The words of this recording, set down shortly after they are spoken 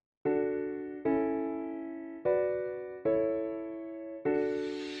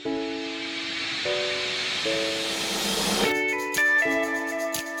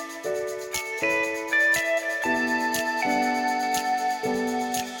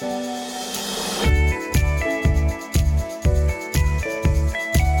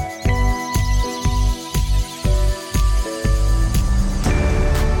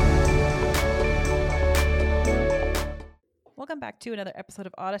to another episode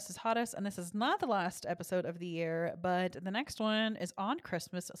of Oddest is Hottest. And this is not the last episode of the year, but the next one is on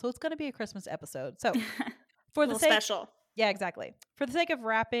Christmas. So it's going to be a Christmas episode. So A for the little sake, special. yeah, exactly. For the sake of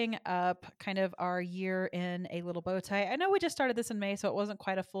wrapping up kind of our year in a little bow tie, I know we just started this in May, so it wasn't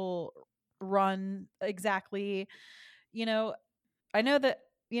quite a full run exactly. You know, I know that,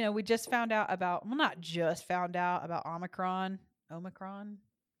 we just found out about, well, not just found out about Omicron, the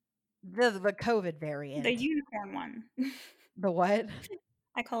COVID The variant. unicorn one. The what?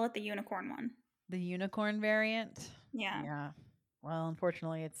 I call it the unicorn one. The unicorn variant? Yeah. Yeah. Well,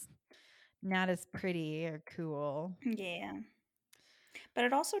 unfortunately, it's not as pretty or cool. Yeah. But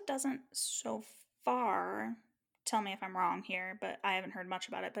it also doesn't so far, tell me if I'm wrong here, but I haven't heard much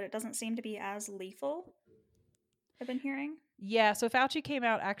about it, but it doesn't seem to be as lethal, I've been hearing. Yeah, so Fauci came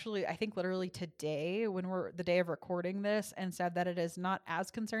out actually, I think literally today when we're the day of recording this and said that it is not as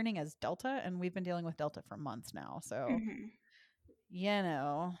concerning as Delta, and we've been dealing with Delta for months now. So, Hmm.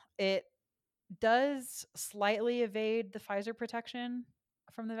 it does slightly evade the Pfizer protection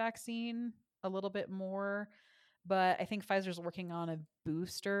from the vaccine a little bit more, but I think Pfizer's working on a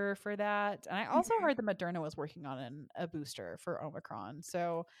booster for that. And I also Hmm. heard that Moderna was working on a booster for Omicron.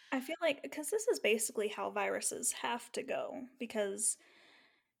 So, I feel like, because this is basically how viruses have to go, because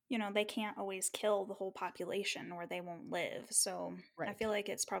they can't always kill the whole population or they won't live. So I right. feel like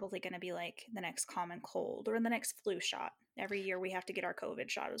it's probably going to be like the next common cold or the next flu shot. Every year we have to get our COVID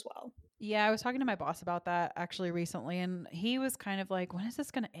shot as well. Yeah, I was talking to my boss about that actually recently, and he was kind of like, when is this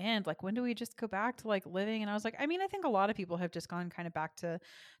going to end? Like, when do we just go back to like living? And I was like, I mean, I think a lot of people have just gone kind of back to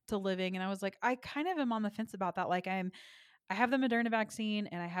living. And I was like, I kind of am on the fence about that. Like, I have the Moderna vaccine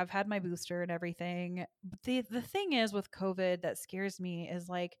and I have had my booster and everything. But the thing is with COVID that scares me is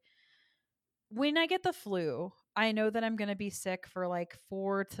like when I get the flu, I know that I'm going to be sick for like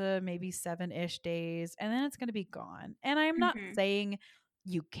 4 to maybe 7-ish days and then it's going to be gone. And I'm not Hmm. saying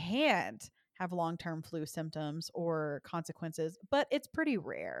you can't have long-term flu symptoms or consequences, but it's pretty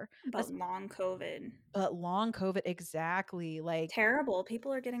rare. But long COVID, But long COVID, exactly. Like, terrible.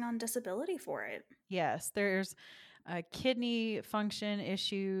 People are getting on disability for it. yes, there's kidney function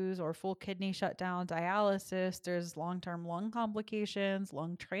issues or full kidney shutdown, dialysis. There's long term lung complications,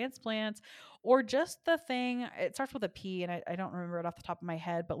 lung transplants, or just the thing. It starts with a P, and I don't remember it off the top of my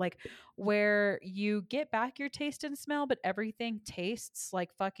head, but like where you get back your taste and smell, but everything tastes like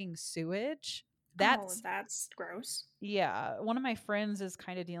fucking sewage. Oh, That's, that's gross. yeah, one of my friends is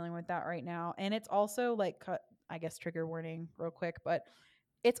kind of dealing with that right now. And it's also like, I guess, trigger warning real quick, but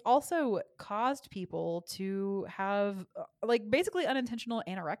it's also caused people to have like basically unintentional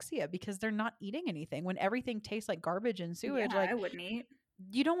anorexia because they're not eating anything when everything tastes like garbage and Yeah, sewage. I Like, wouldn't eat.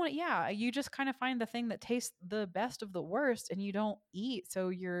 you don't want, yeah, you just kind of find the thing that tastes the best of the worst and you don't eat. So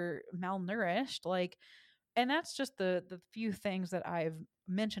you're malnourished. Like, and that's just the few things that I've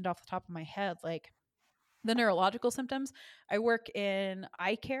mentioned off the top of my head. Like, the neurological symptoms. I work in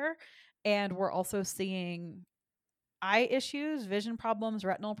eye care and we're also seeing eye issues, vision problems,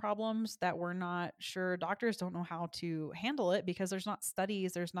 retinal problems that we're not sure. Doctors don't know how to handle it because there's not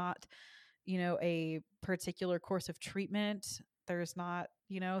studies, there's not, a particular course of treatment. There's not,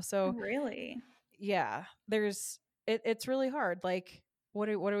 so Really? yeah, it's really hard. Like, what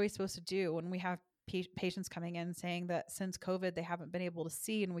are we supposed to do when we have patients coming in saying that since COVID they haven't been able to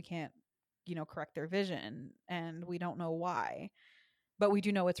see and we can't, correct their vision and we don't know why, but we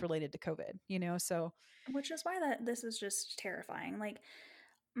do know it's related to COVID, so Which is why that this is just terrifying. Like,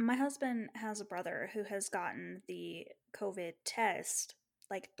 my husband has a brother who has gotten the COVID test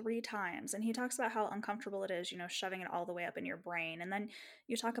like 3 times, and he talks about how uncomfortable it is, shoving it all the way up in your brain. And then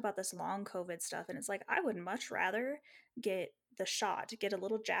you talk about this long COVID stuff, and it's like, I would much rather get the shot, get a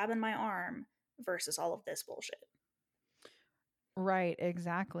little jab in my arm versus all of this bullshit. right,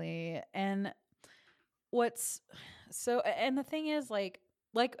 exactly. And what's and the thing is like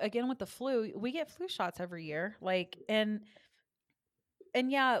again with the flu, we get flu shots every year. Like, and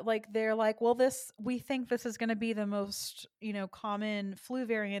yeah, like they're like, well, this we think this is going to be the most, common flu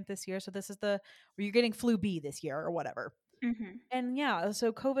variant this year. So this is the or you're getting flu B this year or whatever. Hmm. And yeah,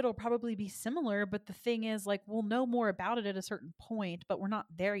 so COVID will probably be similar, but the thing is like we'll know more about it at a certain point, but we're not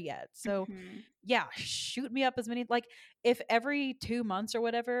there yet. So Hmm. yeah, shoot me up as many like if every 2 months or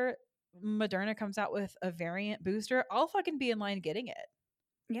whatever Moderna comes out with a variant booster, I'll fucking be in line getting it.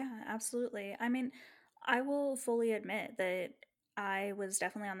 Yeah, absolutely. I mean, I will fully admit that I was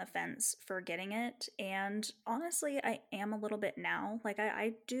definitely on the fence for getting it. And honestly, I am a little bit now. Like,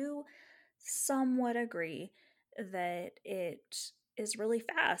 I do somewhat agree that it is really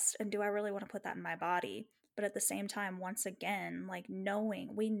fast. And do I really want to put that in my body? But at the same time, once again, like,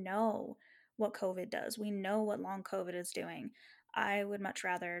 we know what COVID does, we know what long COVID is doing. I would much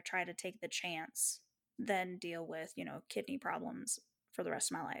rather try to take the chance than deal with, you know, kidney problems for the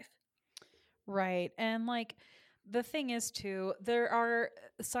rest of my life. Right. And like the thing is too, there are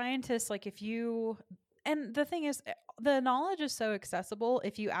scientists like if you and the thing is the knowledge is so accessible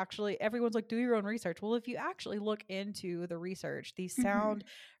if you actually everyone's like do your own research. Well, if you actually look into the research, the Hmm. sound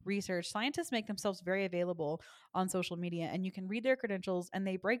research, scientists make themselves very available on social media and you can read their credentials and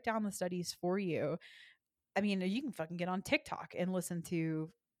they break down the studies for you. I mean, you can fucking get on TikTok and listen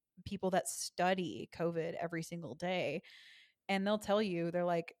to people that study COVID every single day and they'll tell you, they're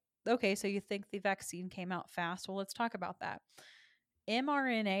like, okay, so you think the vaccine came out fast? Well, let's talk about that.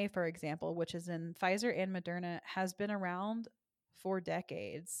 mRNA, for example, which is in Pfizer and Moderna, has been around for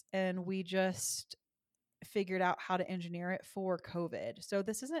decades. And we just figured out how to engineer it for COVID. So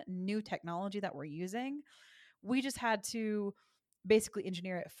this isn't new technology that we're using. We just had to basically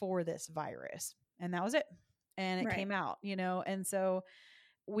engineer it for this virus. And that was it. And it Right. came out, you know? And so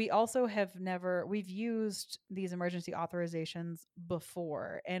we also have never we've used these emergency authorizations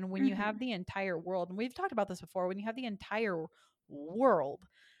before and when you have Hmm. the entire world and we've talked about this before when you have the entire world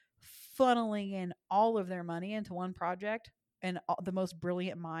funneling in all of their money into one project and the most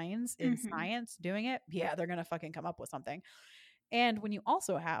brilliant minds in Hmm. science doing it, yeah, they're going to fucking come up with something. And when you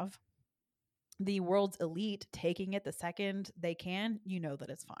also have the world's elite taking it the second they can, you know that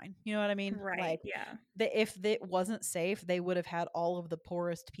it's fine. You know what I mean? Right. Like Yeah. if it wasn't safe, they would have had all of the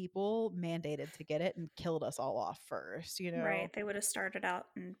poorest people mandated to get it and killed us all off first, you know? Right. They would have started out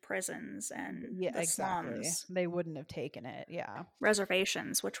in prisons and Yeah, the exactly. slums, They wouldn't have taken it. Yeah.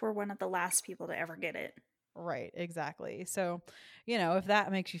 reservations, which were one of the last people to ever get it. Right, exactly. So, you know, if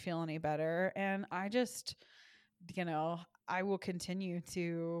that makes you feel any better, and I just, you know, I will continue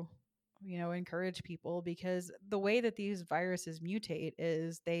to, you know, encourage people because the way that these viruses mutate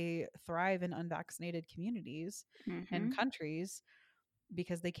is they thrive in unvaccinated communities and Hmm. countries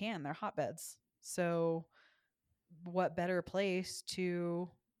because they can, they're hotbeds. So, what better place to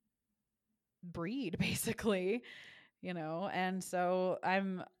breed basically, you know? And so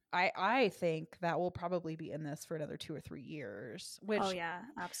I think that we'll probably be in this for another 2 or 3 years, Oh which yeah,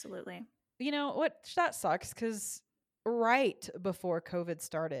 absolutely. you know what, that sucks cuz right before COVID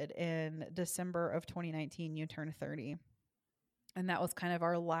started in December of 2019 you turned 30 and that was kind of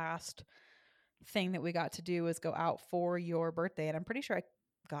our last thing that we got to do was go out for your birthday and I'm pretty sure I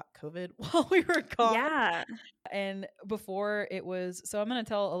got COVID while we were gone. Yeah. And before it was, so I'm going to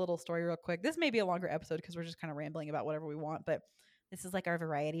tell a little story real quick. This may be a longer episode because we're just kind of rambling about whatever we want, but this is like our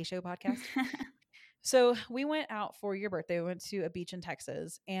variety show podcast. So we went out for your birthday. We went to a beach in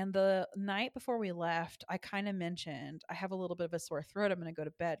Texas. And the night before we left, I kind of mentioned I have a little bit of a sore throat. I'm going to go to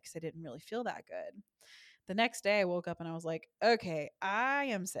bed because I didn't really feel that good. The next day, I woke up and I was like, okay, I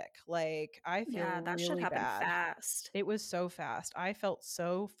am sick. Like, I feel Yeah, that should really happen bad. fast. It was so fast. I felt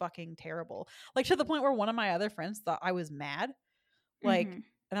so fucking terrible. Like to the point where one of my other friends thought I was mad. Like, Hmm.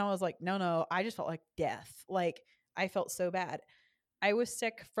 and I was like, no, no, I just felt like death. Like, I felt so bad. I was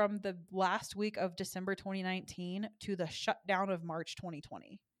sick from the last week of December 2019 to the shutdown of March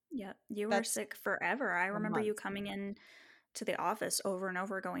 2020. Yeah, you were That's sick forever. I a remember you month. coming in to the office over and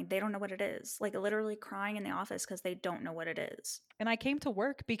over going, they don't know what it is. Like literally crying in the office because they don't know what it is. And I came to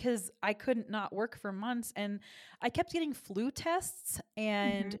work because I couldn't not work for months. And I kept getting flu tests Hmm.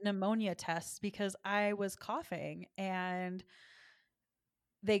 and pneumonia tests because I was coughing. And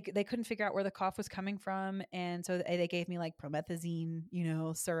they couldn't figure out where the cough was coming from, and so they gave me like promethazine, you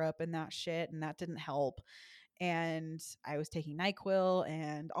know, syrup and that shit, and that didn't help. And I was taking NyQuil,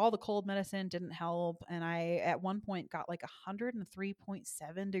 and all the cold medicine didn't help. And I at one point got like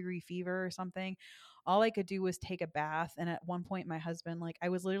 103.7-degree fever or something. All I could do was take a bath, and at one point, my husband, like, I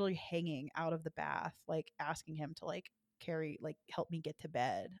was literally hanging out of the bath, like asking him to like carry, like, help me get to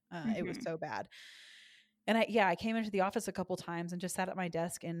bed. It was Hmm. so bad. And I came into the office a couple times and just sat at my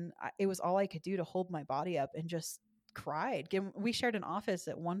desk, and it was all I could do to hold my body up and just cried. We shared an office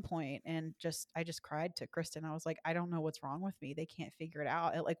at one point, and I just cried to Kristen. I was like, I don't know what's wrong with me. They can't figure it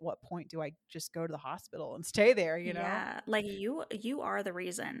out. At like what point do I just go to the hospital and stay there? You know? Yeah, like you are the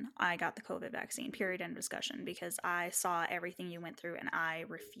reason I got the COVID vaccine. Period. End discussion. Because I saw everything you went through, and I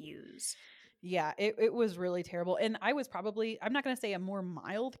refuse. Yeah, it was really terrible. And I was probably, I'm not going to say a more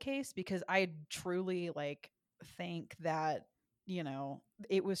mild case because I truly like think that, you know,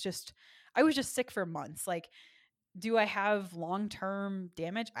 it was just, I was just sick for months. Like, do I have long-term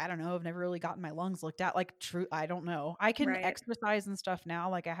damage? I don't know. I've never really gotten my lungs looked at. Like, true, I don't know. I can Right. exercise and stuff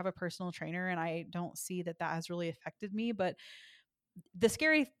now. Like, I have a personal trainer and I don't see that that has really affected me. But the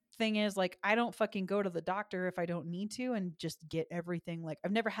scary thing is like I don't fucking go to the doctor if I don't need to and just get everything. Like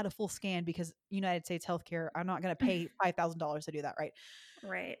I've never had a full scan because United States healthcare, I'm not going to pay $5,000 to do that, right?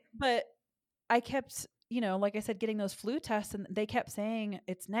 Right. But I kept, like I said, getting those flu tests and they kept saying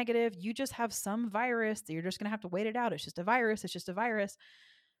it's negative. You just have some virus. You're just going to have to wait it out. It's just a virus. It's just a virus.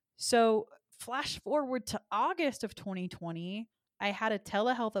 So, flash forward to August of 2020, I had a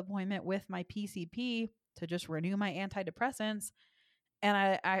telehealth appointment with my PCP to just renew my antidepressants. And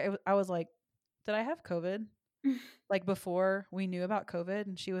I was like, did I have COVID? Like before we knew about COVID.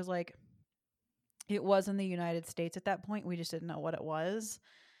 And she was like, it was in the United States at that point. We just didn't know what it was.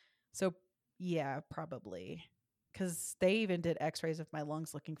 So, yeah, probably. Because they even did x-rays of my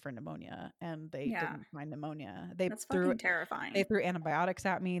lungs looking for pneumonia and they Yeah. didn't find pneumonia. They That's threw fucking they terrifying. threw antibiotics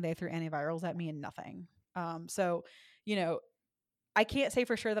at me, they threw antivirals at me and nothing. So, you know, I can't say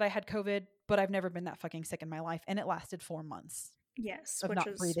for sure that I had COVID, but I've never been that fucking sick in my life. And it lasted 4 months Yes, of which not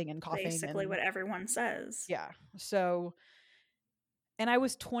is breathing and coughing basically and what everyone says. yeah. So, and I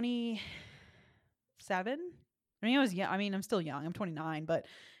was 27. I mean, I was young. I mean, I'm still young. I'm 29, but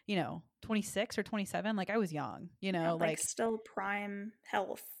 26 or 27, like I was young, Yeah, like like still prime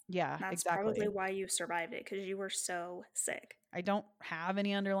health. yeah, That's probably exactly. why you survived it, because you were so sick. I don't have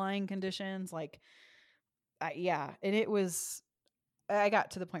any underlying conditions. Like, yeah. And I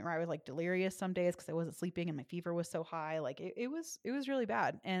got to the point where I was like delirious some days because I wasn't sleeping and my fever was so high. Like, it was really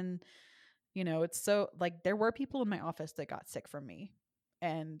bad. And, it's so like there were people in my office that got sick from me.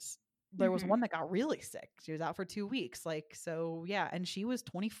 And there was Hmm. one that got really sick. She was out for 2 weeks. Like, so yeah. And she was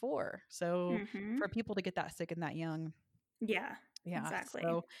 24. So Hmm. for people to get that sick and that young, Yeah, yeah. exactly.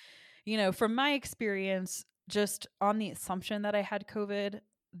 So from my experience, just on the assumption that I had COVID,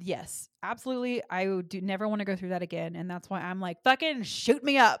 yes, absolutely. I would never want to go through that again. And that's why I'm like, fucking shoot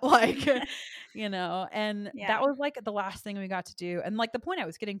me up. Like, and that Yeah. was like the last thing we got to do. And like the point I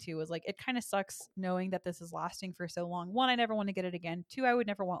was getting to was like, it kind of sucks knowing that this is lasting for so long. One, I never want to get it again. Two, I would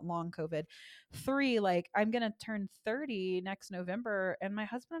never want long COVID. Three, like, I'm going to turn 30 next November. And my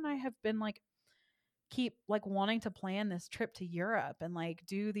husband and I have been like, keep like wanting to plan this trip to Europe and like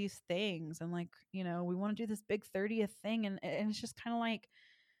do these things and like we want to do this big 30th thing and it's just kind of like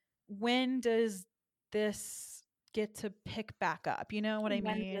when does this get to pick back up, you know what I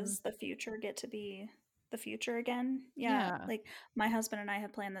When mean? does the future get to be the future again? Yeah, Yeah. like my husband and I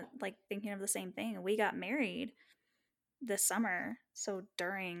have planned that, like thinking of the same thing. We got married this summer, so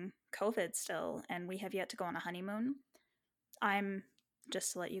during COVID still, and we have yet to go on a honeymoon. I'm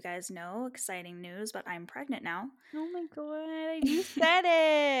just to let you guys know, exciting news, but I'm pregnant now. Oh my god, you said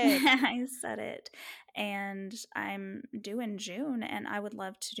it. I said it. And I'm due in June, and I would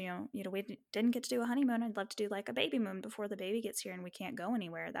love to, we didn't get to do a honeymoon. I'd love to do like a baby moon before the baby gets here and we can't go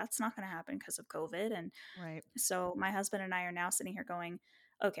anywhere. That's not going to happen because of COVID. And Right. so my husband and I are now sitting here going,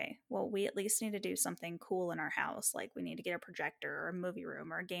 okay, well, we at least need to do something cool in our house. Like we need to get a projector or a movie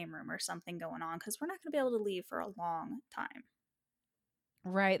room or a game room or something going on because we're not going to be able to leave for a long time.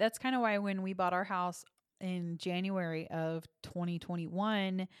 Right, that's kind of why when we bought our house in January of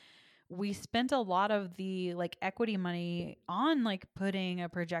 2021, we spent a lot of the like equity money on like putting a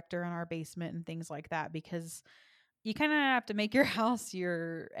projector in our basement and things like that because you kind of have to make your house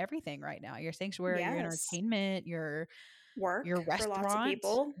your everything right now. Your sanctuary, your Yes. entertainment, your Work for lots of restaurant,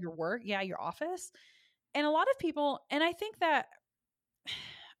 people. your work, yeah, your office. And a lot of people, and I think that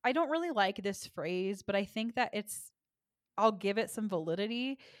I don't really like this phrase, but I think that I'll give it some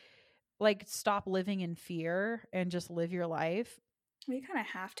validity. Like stop living in fear and just live your life. We kind of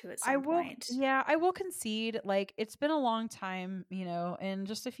have to at I some will, point. yeah, I will concede. Like, it's been a long time, in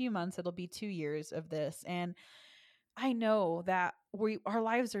just a few months, it'll be 2 years of this. And I know that our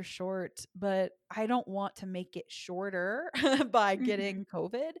lives are short, but I don't want to make it shorter by Hmm. getting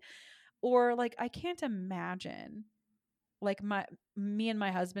COVID. Or, like, I can't imagine, like, me and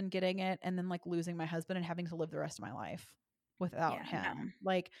my husband getting it and then, like, losing my husband and having to live the rest of my life without Yeah, no. him.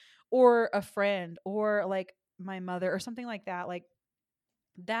 Like, or a friend or, like, my mother or something like that. Like,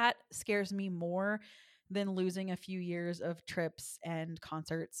 that scares me more than losing a few years of trips and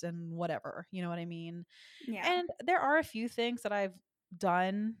concerts and whatever. You know what I mean? Yeah. And there are a few things that I've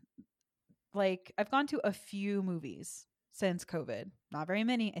done. Like, I've gone to a few movies since COVID. Not very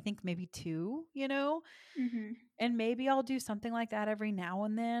many. I think maybe two, Hmm. and maybe I'll do something like that every now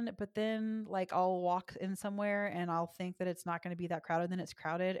and then, but then like I'll walk in somewhere and I'll think that it's not going to be that crowded, then it's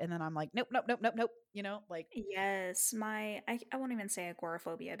crowded, and then I'm like, nope, nope, nope, nope, nope, like Yes, I won't even say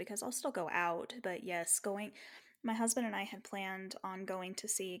agoraphobia because I'll still go out, but yes, my husband and I had planned on going to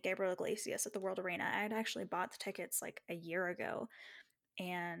see Gabriel Iglesias at the World Arena. I had actually bought the tickets like a year ago,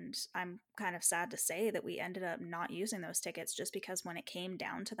 And I'm kind of sad to say that we ended up not using those tickets just because when it came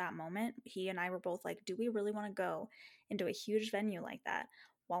down to that moment, he and I were both like, do we really want to go into a huge venue like that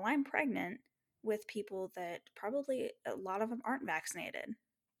while I'm pregnant with people that probably a lot of them aren't vaccinated?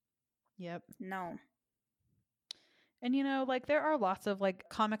 Yep. No. And like there are lots of like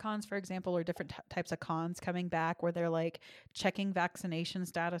Comic Cons, for example, or different types of cons coming back where they're like checking vaccination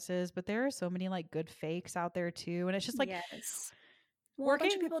statuses, but there are so many like good fakes out there too. And it's just like Yes. Well, a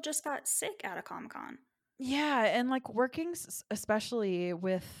bunch of working, people just got sick at a Comic Con. yeah, and like working especially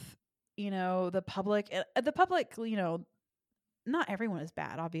with, the public, the public, not everyone is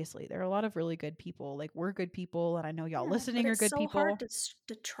bad, obviously. There are a lot of really good people. Like we're good people, and I know y'all Yeah, but listening are it's good so hard people.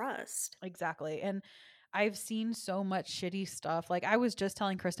 to trust. Exactly. And I've seen so much shitty stuff. Like I was just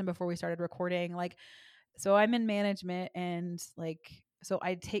telling Kristen before we started recording, like, so I'm in management and like, so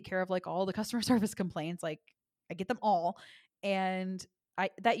I take care of like all the customer service complaints. Like I get them all. And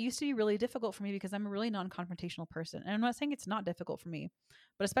that used to be really difficult for me because I'm a really non-confrontational person. And I'm not saying it's not difficult for me,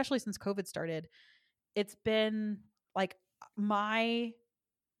 but especially since COVID started, it's been like my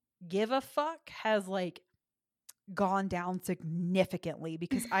give a fuck has like gone down significantly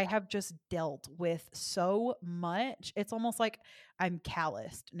because I have just dealt with so much. It's almost like I'm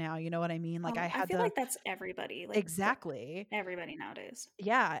calloused now, you know what I mean? Like I Oh, I had feel to. like that's everybody, like Exactly. everybody nowadays.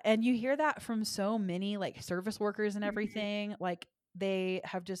 Yeah, and you hear that from so many like service workers and Mhm. everything. Like they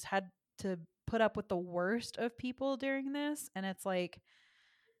have just had to put up with the worst of people during this, and it's like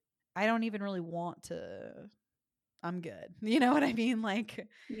I don't even really want to. I'm good. You know what I mean? Like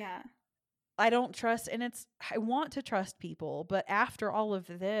Yeah. I don't trust, and I want to trust people, but after all of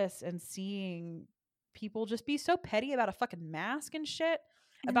this and seeing people just be so petty about a fucking mask and shit,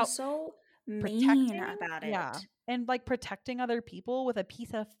 And about so mean protecting, about yeah, it. and like protecting other people with a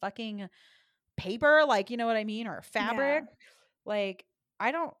piece of fucking paper, like, you know what I mean, or Yeah, fabric, like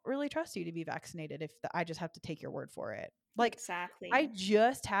I don't really trust you to be vaccinated if I just have to take your word for it. Like I exactly.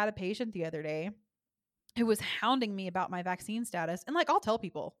 just had a patient the other day who was hounding me about my vaccine status, and like I'll tell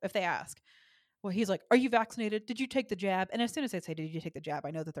people if they ask. Well, he's like, "Are you vaccinated? Did you take the jab?" And as soon as they say, "Did you take the jab?"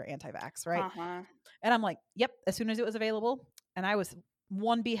 I know that they're anti-vax, right? Uh-huh. And I'm like, "Yep." As soon as it was available, and I was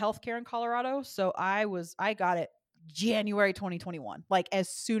 1B healthcare in Colorado, so I got it January 2021. Like as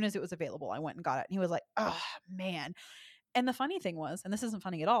soon as it was available, I went and got it. And he was like, "Oh man." And the funny thing was, and this isn't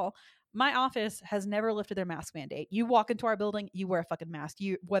funny at all, my office has never lifted their mask mandate. You walk into our building, you wear a fucking mask,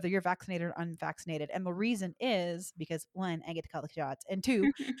 you whether you're vaccinated or unvaccinated. And the reason is because one, I get to call the shots, and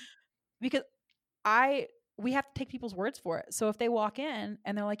two, because I we have to take people's words for it. So if they walk in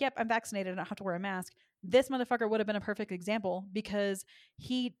and they're like, "Yep, I'm vaccinated. I don't have to wear a mask." This motherfucker would have been a perfect example because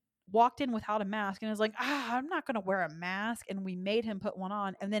he walked in without a mask and was like, I'm not going to wear a mask." And we made him put one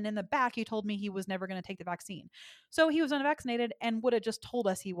on. And then in the back, he told me he was never going to take the vaccine. So he was unvaccinated and would have just told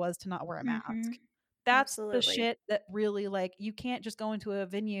us he was to not wear a Mhm. mask. That's the Absolutely. shit that really, like, you can't just go into a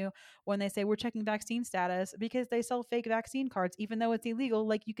venue when they say we're checking vaccine status because they sell fake vaccine cards. Even though it's illegal,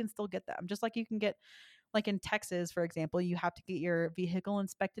 like, you can still get them. Just like you can get, like in Texas, for example, you have to get your vehicle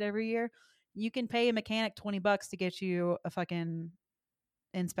inspected every year. You can pay a mechanic $20 to get you a fucking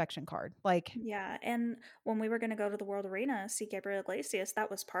inspection card. Like, Yeah, and when we were going to go to the World Arena, see Gabriel Iglesias,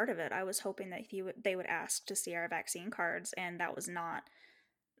 that was part of it. I was hoping that they would ask to see our vaccine cards, and that was not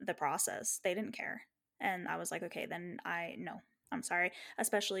the process. They didn't care. And I was like, okay, then no, I'm sorry.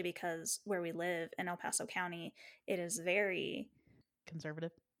 Especially because where we live in El Paso County, it is very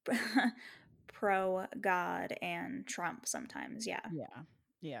conservative. pro God and Trump sometimes. Yeah. Yeah.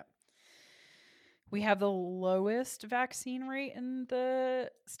 Yeah. We have the lowest vaccine rate in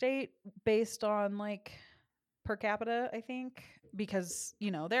the state based on like per capita, I think, because,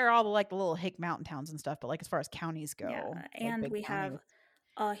 there are all the like the little hick mountain towns and stuff, but like as far as counties Yeah. go, like And big we have counties,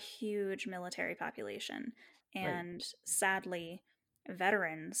 a huge military population. right. And sadly,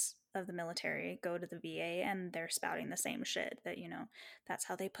 veterans of the military go to the VA and they're spouting the same shit that, that's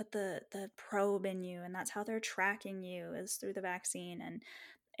how they put the probe in you and that's how they're tracking you is through the vaccine. And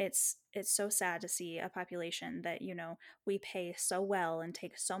it's so sad to see a population that, we pay so well and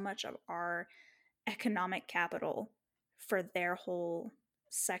take so much of our economic capital for their whole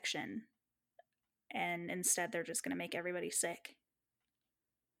section, and instead they're just going to make everybody sick.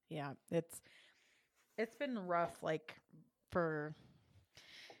 Yeah, it's been rough, like, for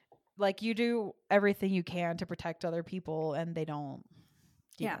like you do everything you can to protect other people and they don't,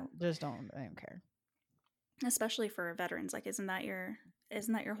 Yeah, just don't, they don't care. especially for veterans. Like, isn't that your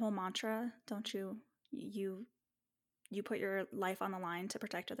whole mantra? Don't you you put your life on the line to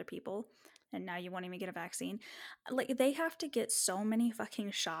protect other people, and now you won't even get a vaccine? Like, they have to get so many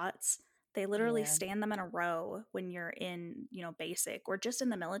fucking shots They literally Yeah. stand them in a row when you're in, basic or just in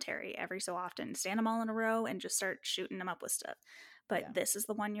the military every so often. Stand them all in a row and just start shooting them up with stuff. Yeah. But this is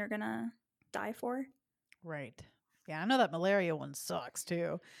the one you're gonna die for? Right. Yeah, I know that malaria one sucks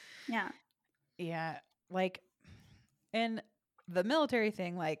too. Yeah. Yeah. Like, and the military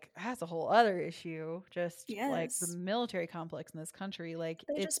thing, like, has a whole other issue. Just like the Yes. military complex in this country, like,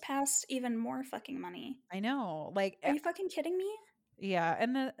 They it's, just passed even more fucking money. I know, like, Are you fucking kidding me? yeah.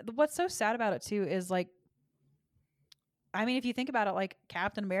 And what's so sad about it too is like, I mean, if you think about it, like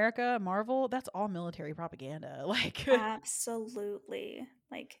Captain America, Marvel, that's all military propaganda. Like, Absolutely.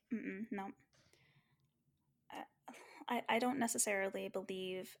 Like, no. I don't necessarily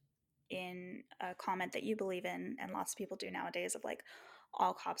believe in a comment that you believe in, and lots of people do nowadays, of like,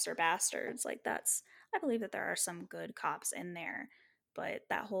 all cops are bastards. Like, I believe that there are some good cops in there, but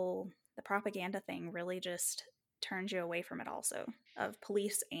the propaganda thing really just turns you away from it, also, of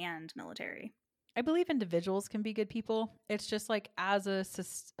police and military. I believe individuals can be good people. It's just like as a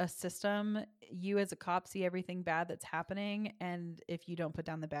system, you as a cop see everything bad that's happening, and if you don't put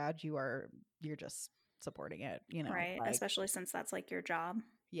down the badge, you're just supporting it. Right? Like, Especially since that's like your job.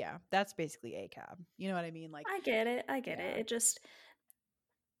 yeah, that's basically ACAB. You know what I mean? Like, I get it. I get it. yeah, It just,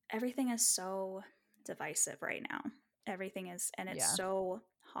 everything is so divisive right now. Everything is, and it's yeah, so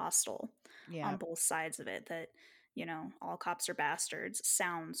hostile yeah, on both sides of it that, all cops are bastards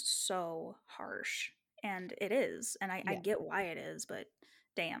sounds so harsh. And it is. And I yeah. get why it is, but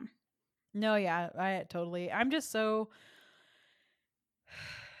damn. No, yeah, I totally. I'm just so.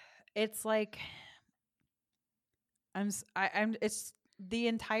 It's like I'm. It's the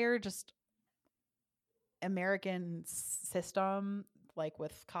entire just American system, like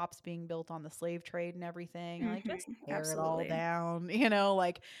with cops being built on the slave trade and everything, like just tear it all Absolutely. down,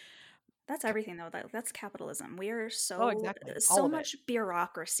 like, That's everything though. That's capitalism. We are oh, so exactly. All so of it. much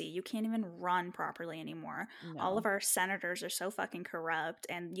bureaucracy. You can't even run properly anymore. All of No. our senators are so fucking corrupt,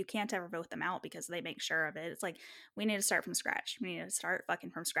 and you can't ever vote them out because they make sure of it. It's like, we need to start from scratch. We need to start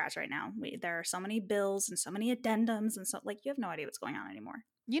fucking from scratch right now. There are so many bills and so many addendums, and so, like, you have no idea what's going on anymore.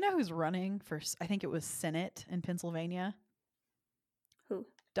 You know who's running for I think it was Senate in Pennsylvania? Who?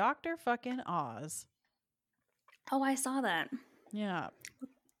 Dr. fucking Oz. Oh, I saw that. Yeah.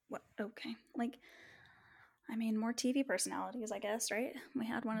 What? Okay. Like, I mean, more TV personalities, I guess, right? We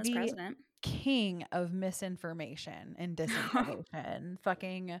had one as The president. king of misinformation and disinformation.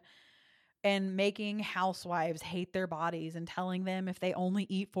 Fucking and making housewives hate their bodies and telling them if they only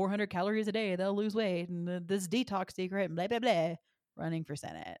eat 400 calories a day, they'll lose weight and this detox secret and blah, blah, blah. Running for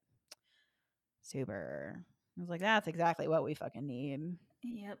Senate. Super. I was like, that's exactly what we fucking need.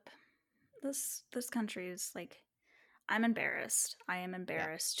 Yep. This country is like, I'm embarrassed. I am Yeah.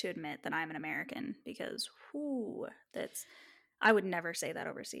 embarrassed to admit that I'm an American, because whoo, that's, I would never say that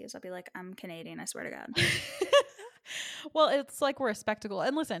overseas. I'd be like, I'm Canadian, I swear to God. Well, it's like we're a spectacle.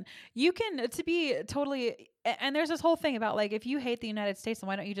 And listen, you can to be totally and there's this whole thing about like if you hate the United States, then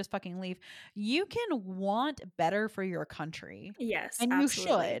why don't you just fucking leave? You can want better for your country. Yes, And you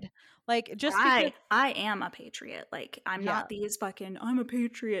absolutely. should. Like just because I am a patriot. Like, I'm yeah. not these fucking, I'm a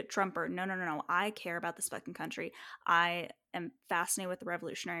patriot Trumper. No, no, no, no. I care about this fucking country. I am fascinated with the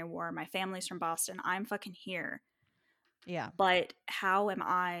Revolutionary War. My family's from Boston. I'm fucking here. Yeah. But how am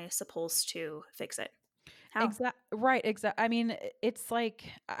I supposed to fix it? How? Exact right, exact I mean, it's like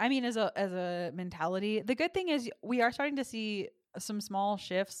I mean, as a mentality, the good thing is we are starting to see some small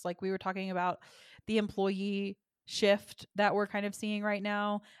shifts, like we were talking about the employee shift that we're kind of seeing right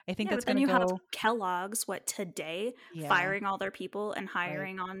now. I think Yeah, that's but then gonna you have go Kellogg's, what, today, yeah, firing all their people and right.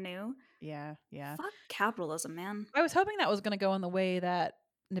 hiring on new. Yeah, yeah. Fuck capitalism, man. I was hoping that was gonna go in the way that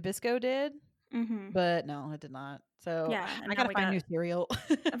Nabisco did, Mhm. but no, it did not. So, Yeah, and I now gotta we find got, new cereal.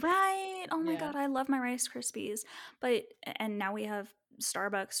 right. Oh my Yeah. god, I love my Rice Krispies. But and now we have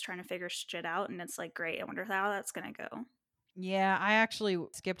Starbucks trying to figure shit out, and it's like, great. I wonder how that's going to go. Yeah, I actually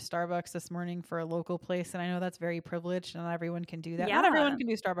skipped Starbucks this morning for a local place, and I know that's very privileged, and not everyone can do that. Not everyone Yeah. can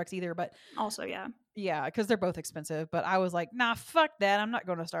do Starbucks either, but Also, yeah. yeah, because they're both expensive. But I was like, nah, fuck that. I'm not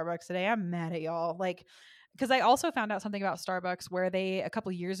going to Starbucks today. I'm mad at y'all. Like, because I also found out something about Starbucks where they a couple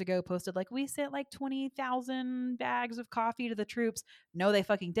years ago posted like we sent like 20,000 bags of coffee to the troops. No, they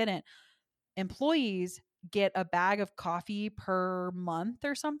fucking didn't. Employees get a bag of coffee per month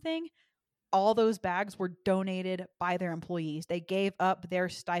or something. All those bags were donated by their employees. They gave up their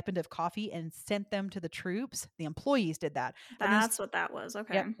stipend of coffee and sent them to the troops. The employees did that. And then That's what that was.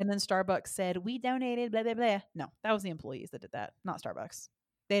 Okay. yep, and then Starbucks said, "We donated blah blah blah." No, that was the employees that did that, not Starbucks.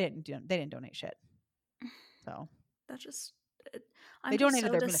 They didn't donate shit. So, That just, they I'm just donated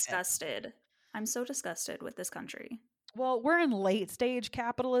so their benefits. disgusted. I'm so disgusted with this country. Well, we're in late stage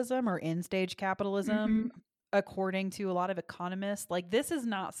capitalism or in stage Mm-hmm. capitalism, according to a lot of economists. Like, this is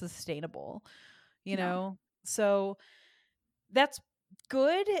not sustainable, you No. know? So that's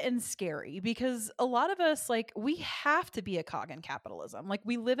good and scary because a lot of us, like, we have to be a cog in capitalism. Like,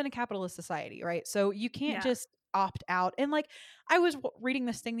 we live in a capitalist society, right? So you can't Yeah. just opt out. And like, I was reading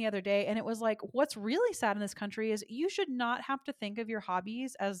this thing the other day, and it was like, what's really sad in this country is you should not have to think of your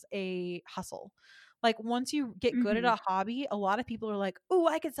hobbies as a hustle. Like, once you get good at Mm-hmm. a hobby, a lot of people are like, oh,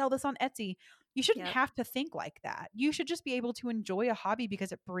 I could sell this on Etsy. You shouldn't Yep. have to think like that. You should just be able to enjoy a hobby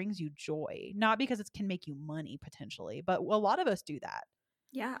because it brings you joy, not because it can make you money potentially. But a lot of us do that.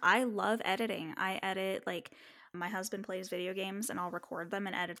 Yeah, I love editing. I edit like my husband plays video games and I'll record them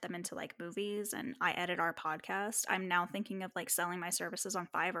and edit them into like movies and I edit our podcast. I'm now thinking of like selling my services on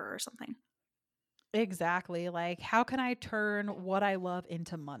Fiverr or something. Exactly. Like, how can I turn what I love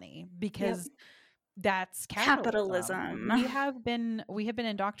into money? Yep. Because that's capitalism. Capitalism. We have been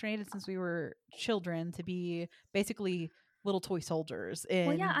indoctrinated since we were children to be basically little toy soldiers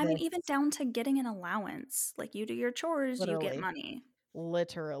Well, yeah, in I mean, this. even down to getting an allowance. Like you do your chores, you get Literally. money.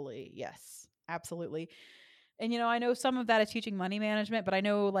 Literally. Yes. Absolutely. And I know some of that is teaching money management, but I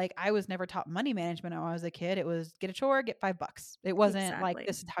know, like, I was never taught money management when I was a kid. It was get a chore, get $5. It wasn't like Exactly.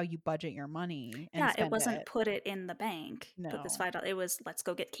 this is how you budget your money and Yeah, it spend wasn't it. put it in the bank. Put this No. $5. It was let's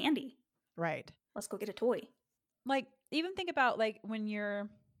go get candy. Right. Let's go get a toy. Like, even think about, like, when you're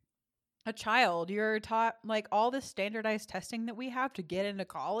a child, you're taught, like, all this standardized testing that we have to get into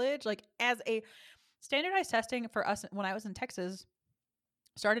college. Like, as a standardized testing for us when I was in Texas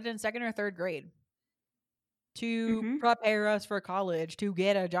started in second or third grade to Mm-hmm. prepare us for college to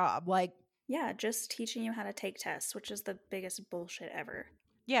get a job. Like, Yeah, just teaching you how to take tests, which is the biggest bullshit ever.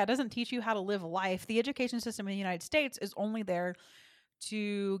 yeah, it doesn't teach you how to live life. The education system in the United States is only there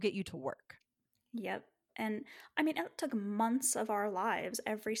to get you to work. Yep. And I mean, it took months of our lives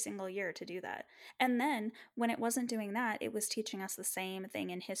every single year to do that. And then when it wasn't doing that, it was teaching us the same thing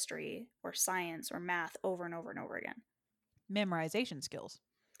in history or science or math over and over and over again. Memorization skills.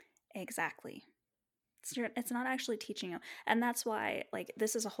 Exactly. It's not actually teaching you. And that's why, like,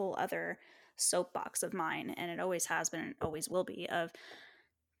 this is a whole other soapbox of mine, and it always has been and always will be of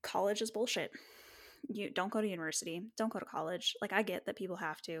college is bullshit. You don't go to university, don't go to college. Like, I get that people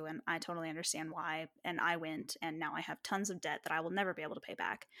have to, and I totally understand why. And I went, and now I have tons of debt that I will never be able to pay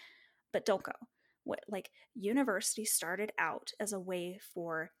back. But don't go. Like, university started out as a way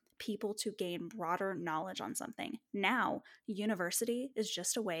for people to gain broader knowledge on something. Now, university is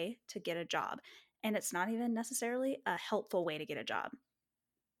just a way to get a job, and it's not even necessarily a helpful way to get a job.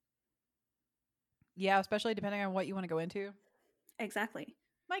 Yeah, especially depending on what you want to go into. Exactly.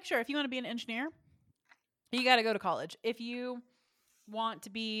 Like, sure, if you want to be an engineer, you got to go to college. If you want to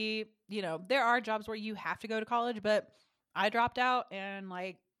be, there are jobs where you have to go to college, but I dropped out and,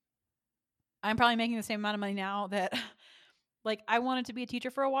 like, I'm probably making the same amount of money now that like, I wanted to be a teacher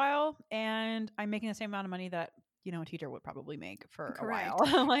for a while, and I'm making the same amount of money that, a teacher would probably make for a while.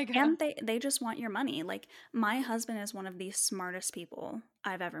 Correct. Like, And they just want your money. Like, my husband is one of the smartest people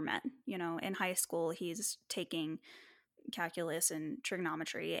I've ever met. In high school he's taking calculus and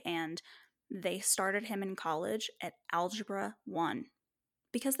trigonometry, and they started him in college at algebra 1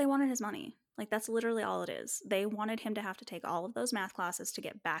 because they wanted his money. Like, that's literally all it is. They wanted him to have to take all of those math classes to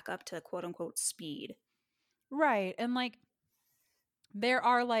get back up to quote unquote speed. right. And, like, there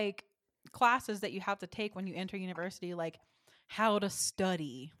are, like, classes that you have to take when you enter university, like how to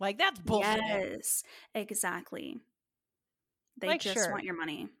study. Like, that's bullshit. Yes, exactly. They Like, just sure. want your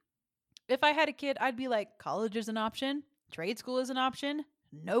money. If I had a kid, I'd be like, college is an option, trade school is an option,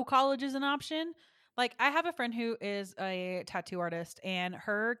 no college is an option. Like, I have a friend who is a tattoo artist, and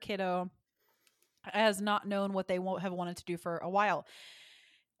her kiddo has not known what they have wanted to do for a while.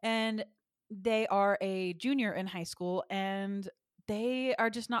 And they are a junior in high school, and they are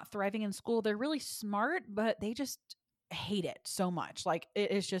just not thriving in school. They're really smart, but they just hate it so much. Like,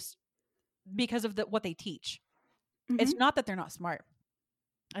 it is just because of what they teach. It's Hmm. not that they're not smart.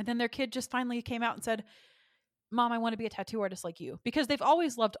 And then their kid just finally came out and said, Mom, I want to be a tattoo artist like you. Because they've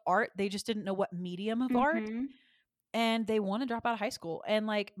always loved art. They just didn't know what medium of art. Hmm. And they want to drop out of high school. And,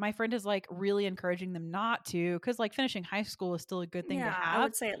 like, my friend is, like, really encouraging them not to, because, like, finishing high school is still a good thing to Yeah, I have.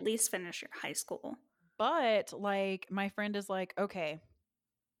 would say at least finish your high school. But, like, my friend is like, okay,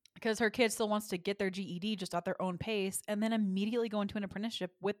 because her kid still wants to get their GED just at their own pace and then immediately go into an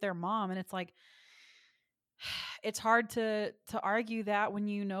apprenticeship with their mom. And it's like, it's hard to argue that when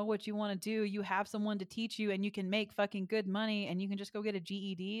you know what you want to do, you have someone to teach you, and you can make fucking good money, and you can just go get a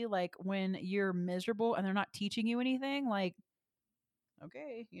GED. Like, when you're miserable and they're not teaching you anything, like,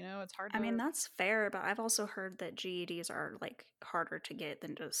 okay, it's hard I to. mean, that's fair, but I've also heard that GEDs are like harder to get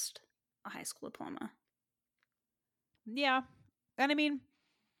than just a high school diploma. Yeah. And I mean,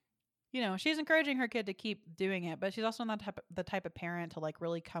 she's encouraging her kid to keep doing it, but she's also not the type of parent to like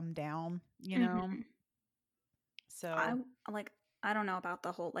really come down, Hmm. I So, like I don't know about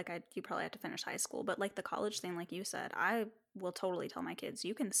the whole like I you probably have to finish high school, but like the college thing, like you said, I will totally tell my kids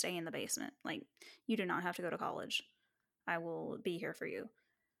you can stay in the basement. Like you do not have to go to college. I will be here for you.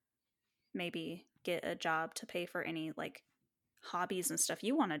 Maybe get a job to pay for any like hobbies and stuff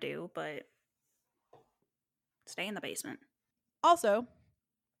you want to do, but stay in the basement. also,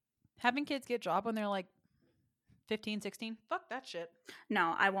 having kids get job when they're like 15, 16, fuck that shit.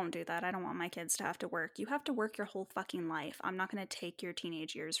 No, I won't do that. I don't want my kids to have to work. You have to work your whole fucking life. I'm not going to take your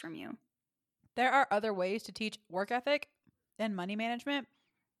teenage years from you. There are other ways to teach work ethic and money management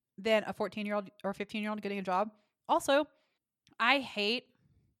than a 14-year-old or 15-year-old getting a job. Also, I hate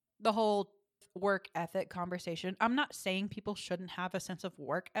the whole work ethic conversation. I'm not saying people shouldn't have a sense of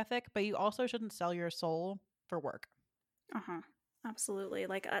work ethic, but you also shouldn't sell your soul for work. Uh-huh. Absolutely.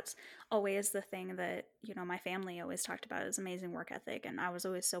 Like that's always the thing that, my family always talked about is amazing work ethic. And I was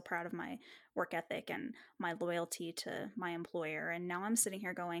always so proud of my work ethic and my loyalty to my employer. And now I'm sitting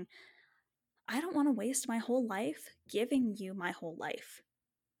here going, I don't want to waste my whole life giving you my whole life.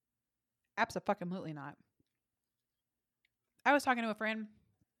 Absolutely not. I was talking to a friend.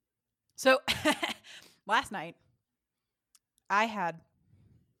 So last night, I had,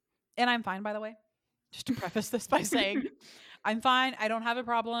 and I'm fine, by the way, just to preface this by saying, I'm fine. I don't have a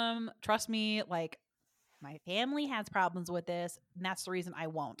problem. Trust me. Like, my family has problems with this, and that's the reason I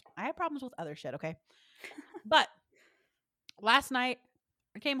won't. I have problems with other shit, okay? But last night,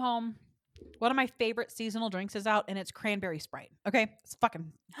 I came home. One of my favorite seasonal drinks is out, and it's cranberry Sprite. Okay, it's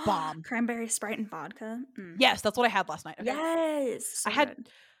fucking bomb. Cranberry Sprite and vodka. Mm. Yes, that's what I had last night. Okay, Yes. So I've good.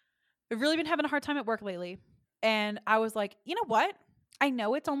 really been having a hard time at work lately, and I was like, you know what? I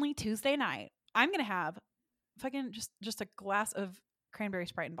know it's only Tuesday night. I'm gonna have fucking just a glass of cranberry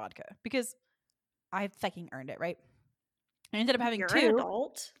Sprite and vodka because I fucking earned it, right? I ended up having You're an two.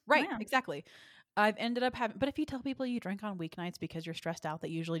 adult. Right, Yeah. exactly. I've ended up having, but if you tell people you drink on weeknights because you're stressed out, they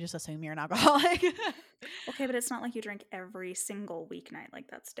usually just assume you're an alcoholic. Okay, but it's not like you drink every single weeknight. Like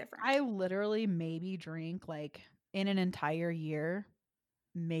that's I different. literally maybe drink like in an entire year,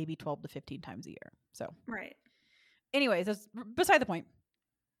 maybe 12 to 15 times a year. So, Right. anyways, that's beside the point.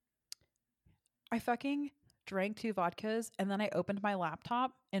 I fucking drank two vodkas and then I opened my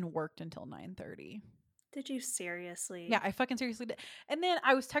laptop and worked until 9:30. Did you seriously? Yeah, I fucking seriously did. And then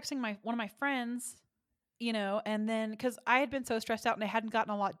I was texting my one of my friends, and then cuz I had been so stressed out and I hadn't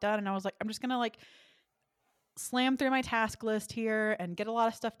gotten a lot done and I was like I'm just going to like slam through my task list here and get a lot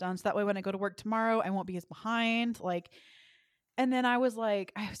of stuff done so that way when I go to work tomorrow I won't be as behind like. And then I was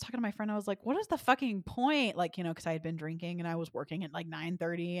talking to my friend, I was like, what is the fucking point? Like, because I had been drinking and I was working at like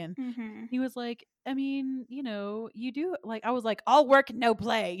 9:30 and Mm-hmm. he was like, I mean, you do like I was like, all work, no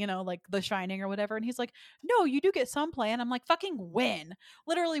play, like The Shining or whatever. And he's like, no, you do get some play. And I'm like, fucking win.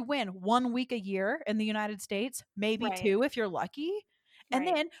 Literally win 1 week a year in the United States, maybe Right. two if you're lucky. And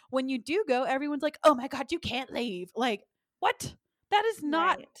Right. then when you do go, everyone's like, oh my God, you can't leave. Like, what? That is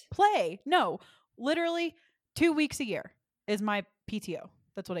not Right. play. No, literally 2 weeks a year is my PTO.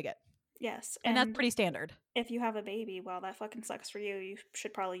 That's what I get. Yes. And that's And pretty standard. if you have a baby, well, that fucking sucks for you. You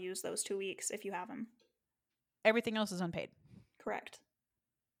should probably use those 2 weeks if you have them. Everything else is unpaid. Correct.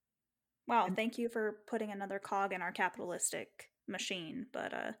 Wow. And Thank you for putting another cog in our capitalistic machine,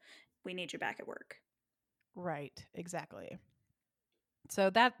 but we need you back at work. right, exactly. So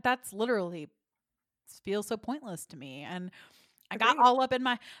that's literally feels so pointless to me. And I got Agreed. all up in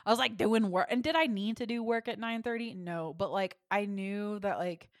I was like doing work. And did I need to do work at 9:30? No, but like I knew that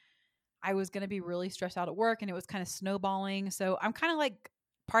like I was going to be really stressed out at work and it was kind of snowballing. So I'm kind of like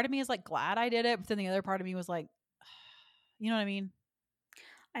part of me is like glad I did it, but then the other part of me was like you know what I mean?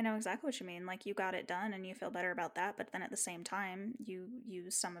 I know exactly what you mean. Like you got it done and you feel better about that, but then at the same time, you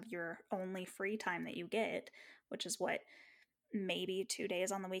use some of your only free time that you get, which is what, maybe 2 days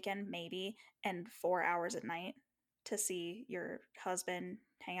on the weekend, maybe, and 4 hours at night to see your husband,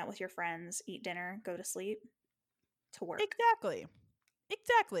 hang out with your friends, eat dinner, go to sleep, to work. Exactly.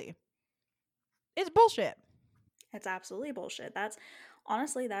 Exactly. It's bullshit. It's absolutely bullshit. That's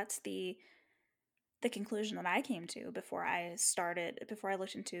honestly that's the conclusion that I came to before I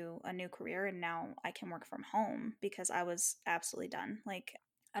looked into a new career and now I can work from home because I was absolutely done. Like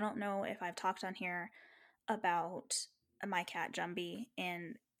I don't know if I've talked on here about my cat Jumby,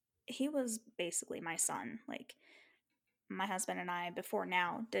 and he was basically my son. Like my husband and I, before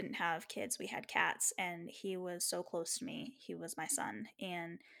now, didn't have kids. We had cats, and he was so close to me. He was my son,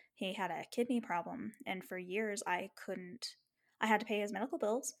 and he had a kidney problem. And for years, I had to pay his medical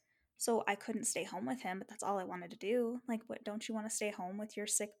bills. So I couldn't stay home with him, but that's all I wanted to do. Like, what, don't you want to stay home with your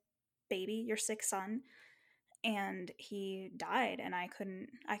sick baby, your sick son? And he died, and I could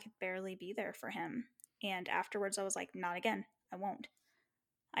barely be there for him. And afterwards, I was like, not again. I won't.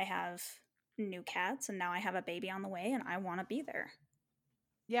 I have new cats, and now I have a baby on the way, and I want to be there.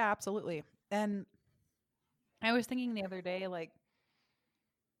 Yeah, absolutely. And I was thinking the other day, like,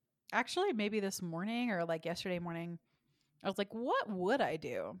 actually, maybe this morning or like yesterday morning, I was like, what would I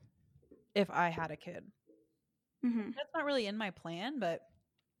do if I had a kid? Hmm. That's not really in my plan, but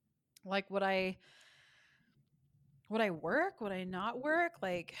like, would I work? Would I not work?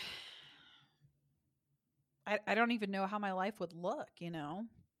 Like, I don't even know how my life would look, you know?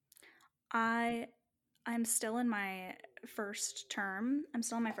 I I'm still in my first term. I'm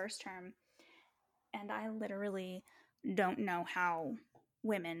still in my first term, and I literally don't know how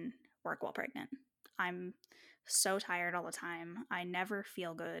women work while pregnant. I'm so tired all the time. I never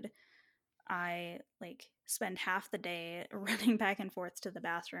feel good. I like spend half the day running back and forth to the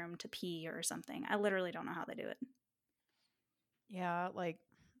bathroom to pee or something. I literally don't know how they do it. Yeah, like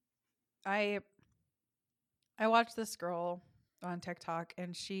I I watched this girl on TikTok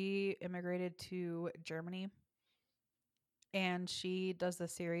and she immigrated to Germany and she does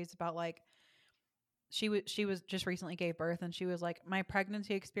this series about like she was just recently gave birth and she was like my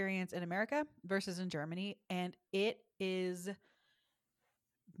pregnancy experience in America versus in Germany and it is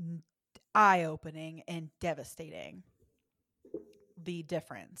eye-opening and devastating the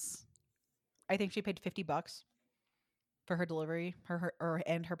difference. I think she paid $50 for her delivery, her or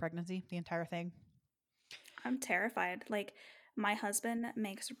and her pregnancy, the entire thing. I'm terrified. Like, my husband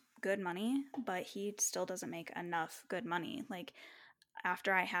makes good money, but he still doesn't make enough good money. Like,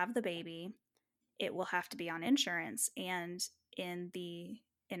 after I have the baby, it will have to be on insurance. And in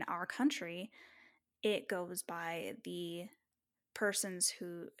our country, it goes by the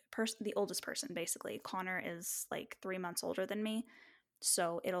oldest person, basically. Connor is like 3 months older than me,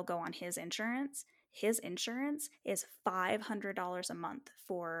 so it'll go on his insurance. His insurance is $500 a month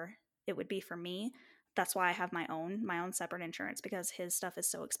for it would be for me. That's why I have my own separate insurance, because his stuff is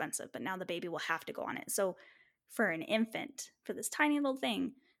so expensive. But now the baby will have to go on it. So for an infant, for this tiny little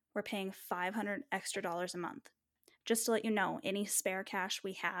thing, we're paying 500 extra dollars a month. Just to let you know, any spare cash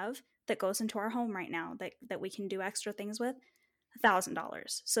we have that goes into our home right now that we can do extra things with,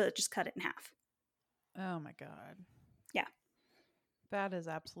 $1,000. So just cut it in half. Oh my god. Yeah. That is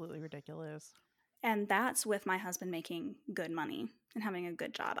absolutely ridiculous. And that's with my husband making good money and having a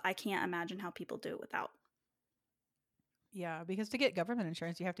good job. I can't imagine how people do it without. Yeah, because to get government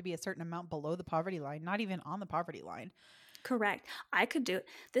insurance, you have to be a certain amount below the poverty line, not even on the poverty line. Correct. I could do it.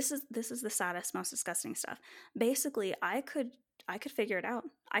 This is the saddest, most disgusting stuff. Basically, I could figure it out.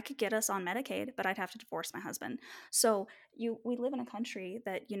 I could get us on Medicaid, but I'd have to divorce my husband. So we live in a country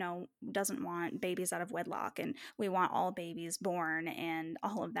that, doesn't want babies out of wedlock, and we want all babies born and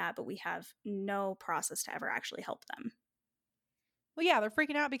all of that, but we have no process to ever actually help them. Well, yeah, they're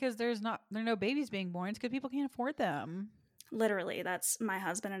freaking out because there are no babies being born because people can't afford them. Literally, that's my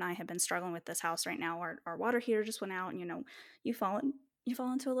husband and I have been struggling with this house right now. Our water heater just went out, and you fall in, you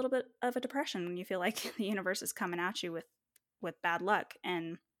fall into a little bit of a depression when you feel like the universe is coming at you with bad luck.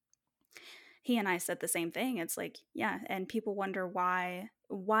 And he and I said the same thing. It's like, yeah, and people wonder why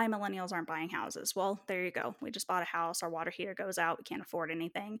millennials aren't buying houses. Well, there you go. We just bought a house, our water heater goes out, we can't afford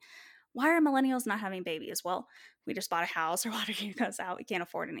anything. Why are millennials not having babies? Well, we just bought a house, our water heater goes out, we can't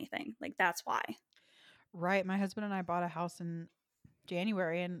afford anything. Like, that's why. Right. My husband and I bought a house in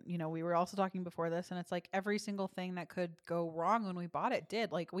January and we were also talking before this and it's like every single thing that could go wrong when we bought it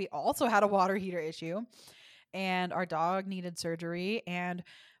did. Like we also had a water heater issue and our dog needed surgery and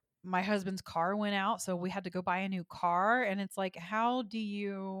my husband's car went out so we had to go buy a new car and it's like how do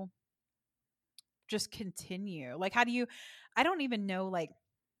you just continue? Like how do you I don't even know like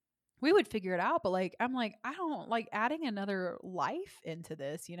we would figure it out but like I'm like I don't like adding another life into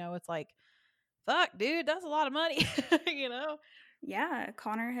this, it's like fuck dude, that's a lot of money, you know? Yeah,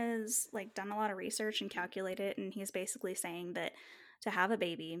 Connor has like done a lot of research and calculated, and he's basically saying that to have a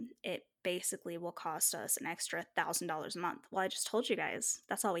baby, it basically will cost us an extra $1,000 a month. Well, I just told you guys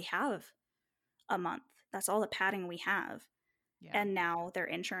that's all we have a month. That's all the padding we have, Yeah. and now their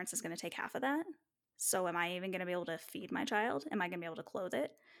insurance is going to take half of that. So, am I even going to be able to feed my child? Am I going to be able to clothe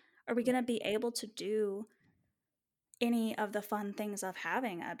it? Are we going to Right. be able to do any of the fun things of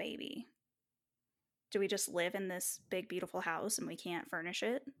having a baby? Do we just live in this big beautiful house and we can't furnish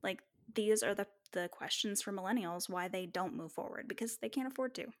it? Like, these are the questions for millennials why they don't move forward, because they can't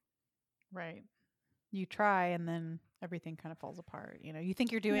afford to. Right. You try and then everything kind of falls apart. You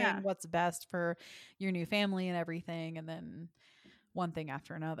think you're Yeah. doing what's best for your new family and everything, and then one thing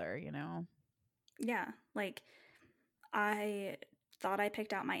after another. Yeah. Like, I thought I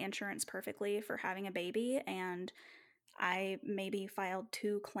picked out my insurance perfectly for having a baby, and I maybe filed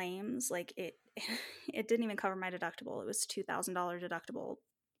 2 claims. Like, it it didn't even cover my deductible. It was $2,000 deductible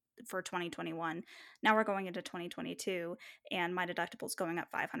for 2021. Now we're going into 2022 and my deductible's going up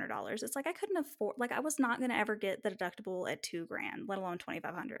 $500. It's like I couldn't afford, like I was not going to ever get the deductible at 2 grand, let alone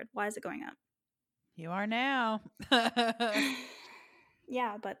 2,500. Why is it going up? You are now.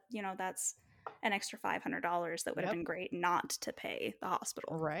 Yeah, but that's an extra $500 that would have Yep. been great not to pay the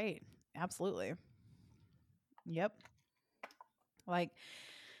hospital. Right. Absolutely. Yep. Like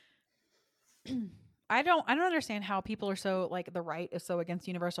I don't understand how people are so like the right is so against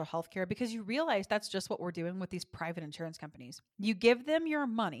universal health care, because you realize that's just what we're doing with these private insurance companies. You give them your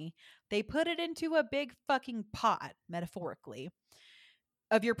money, they put it into a big fucking pot, metaphorically,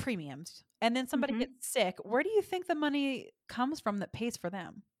 of your premiums. And then somebody Hmm. gets sick. Where do you think the money comes from that pays for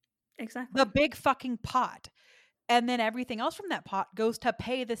them? The Exactly. big fucking pot. And then everything else from that pot goes to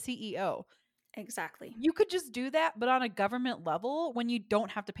pay the CEO. Exactly. You could just do that, but on a government level, when you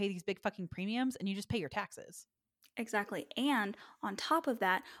don't have to pay these big fucking premiums and you just pay your taxes. Exactly. And on top of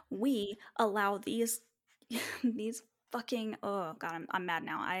that, we allow these these fucking, oh god, I'm mad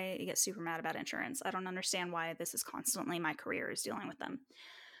now. I get super mad about insurance. I don't understand why this is constantly my career is dealing with them.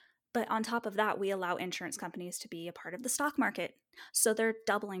 But on top of that, we allow insurance companies to be a part of the stock market. So they're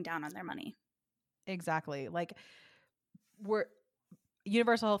doubling down on their money. Exactly. Like we're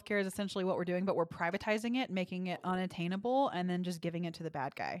universal healthcare is essentially what we're doing, but we're privatizing it, making it unattainable, and then just giving it to the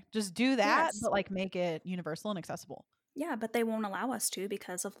bad guy. Just do that, Yes. but like make it universal and accessible. Yeah, but they won't allow us to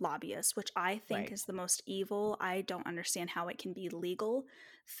because of lobbyists, which I think Right. is the most evil. I don't understand how it can be legal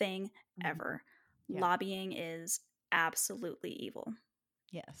thing Mhm. ever. Yeah. Lobbying is absolutely evil.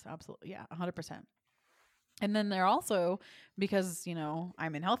 Yes, absolutely. Yeah, 100%. And then they're also, because,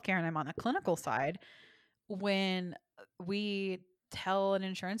 I'm in healthcare and I'm on the clinical side, when we tell an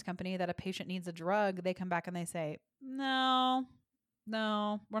insurance company that a patient needs a drug, they come back and they say, no,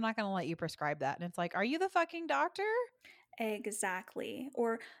 no, we're not going to let you prescribe that. And it's like, are you the fucking doctor? Exactly.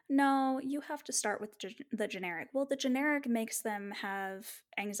 Or, no, you have to start with the generic. Well, the generic makes them have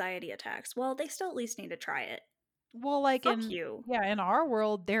anxiety attacks. Well, they still at least need to try it. Well, like Fuck you. in our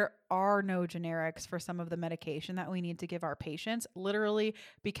world, there are no generics for some of the medication that we need to give our patients, literally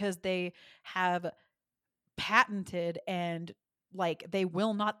because they have patented and like they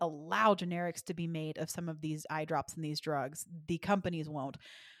will not allow generics to be made of some of these eye drops and these drugs. The companies won't.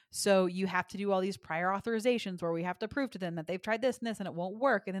 So you have to do all these prior authorizations where we have to prove to them that they've tried this and this and it won't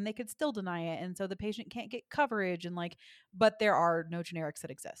work, and then they could still deny it, and so the patient can't get coverage, and like, but there are no generics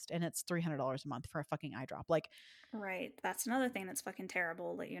that exist, and it's $300 a month for a fucking eye drop. Like, Right. That's another thing that's fucking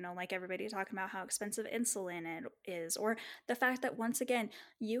terrible. That, like everybody talking about how expensive insulin it is, or the fact that once again,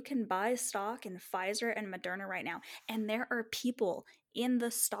 you can buy stock in Pfizer and Moderna right now. And there are people in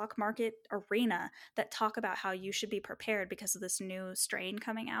the stock market arena that talk about how you should be prepared because of this new strain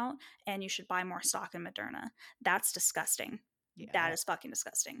coming out and you should buy more stock in Moderna. That's disgusting. That yeah. is fucking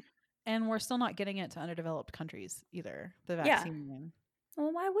disgusting. And we're still not getting it to underdeveloped countries either, the Yeah. vaccine.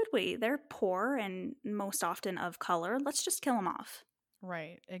 Well, why would we? They're poor and most often of color. Let's just kill them off.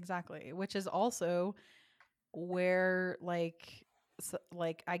 Right, exactly. Which is also where like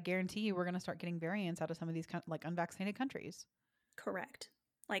I guarantee you we're going to start getting variants out of some of these like unvaccinated countries. Correct.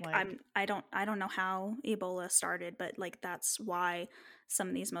 Like Like I don't know how Ebola started, but like that's why some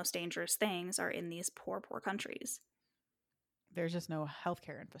of these most dangerous things are in these poor countries. there's just no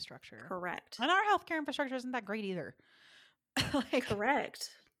healthcare infrastructure. Correct. And our healthcare infrastructure isn't that great either. Like Correct.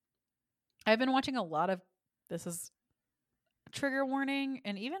 I've been watching a lot of, this is trigger warning,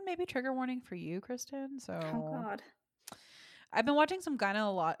 and even maybe trigger warning for you, Kristen. Oh So god. I've been watching some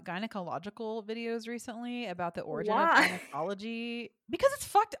gynecological videos recently about the origin of Why? gynecology because it's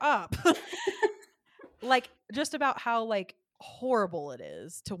fucked up. Like just about how like horrible it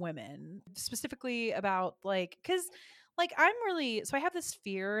is to women, specifically about like cuz like I'm really, so I have this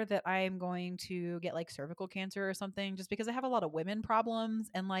fear that I'm going to get like cervical cancer or something just because I have a lot of women problems,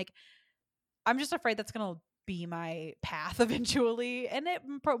 and like I'm just afraid that's going to be my path eventually, and it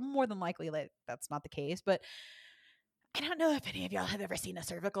more than likely like that's not the case, but I don't know if any of y'all have ever seen a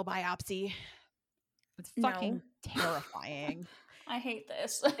cervical biopsy. It's No. fucking terrifying. I hate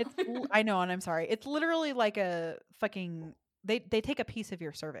this. I know, and I'm sorry. It's literally like a fucking, they take a piece of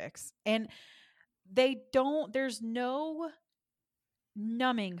your cervix, and they don't, there's no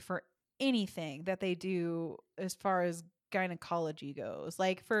numbing for anything that they do as far as gynecology goes.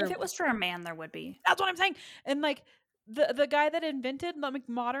 Like If for it was for a man, there would be. that's what I'm saying. And like the guy that invented like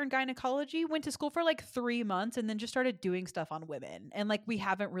modern gynecology went to school for like 3 months and then just started doing stuff on women. And like we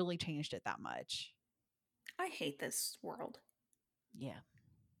haven't really changed it that much. I hate this world. Yeah.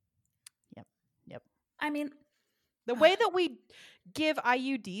 Yep. Yep. I mean, The way that we give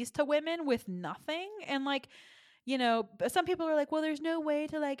IUDs to women with nothing and like some people are like, well, there's no way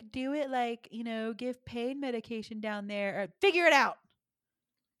to like do it like, give pain medication down there. Or, figure it out.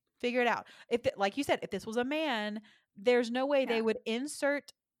 Figure it out. Like you said, if this was a man, there's no way they yeah, would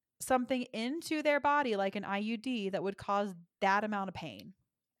insert something into their body like an IUD that would cause that amount of pain.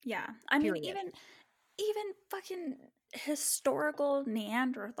 yeah. I mean, Period. even fucking historical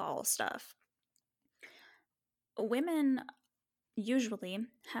Neanderthal stuff. Women usually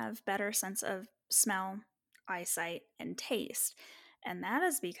have better sense of smell, eyesight, and taste. And that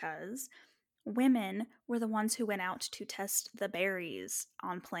is because women were the ones who went out to test the berries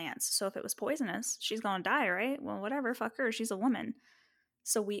on plants. So if it was poisonous, she's going to die, right? Well, whatever, fuck her, she's a woman.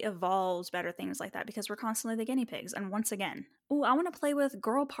 So we evolved better things like that because we're constantly the guinea pigs. And once again, ooh, I want to play with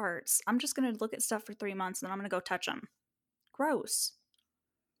girl parts. I'm just going to look at stuff for 3 months and then I'm going to go touch them. Gross.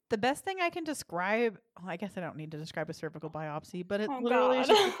 The best thing I can describe, well, I guess I don't need to describe a cervical biopsy, but it Oh, literally is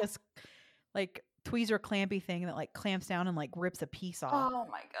God. just like this like tweezer clampy thing that like clamps down and like rips a piece off. Oh,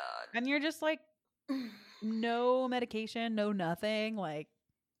 my God. And you're just like, no medication, no nothing. Like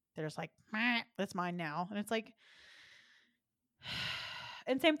they're just like, "Meh, that's mine now." And it's like,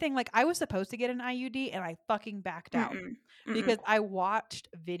 and same thing. Like I was supposed to get an IUD and I fucking backed out Mm-mm. Mm-mm. because I watched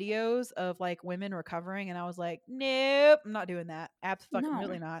videos of like women recovering and I was like, nope, I'm not doing that. No.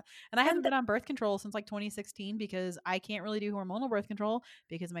 Absolutely not. And I haven't been on birth control since like 2016 because I can't really do hormonal birth control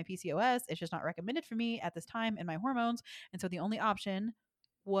because of my PCOS. It's just not recommended for me at this time in my hormones. And so the only option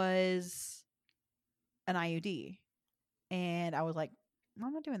was an IUD. And I was like, no,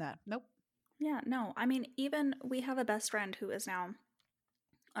 I'm not doing that. Nope. Yeah, no. I mean, even we have a best friend who is now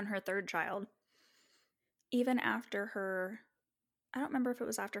on her third child. Even after her, I don't remember if it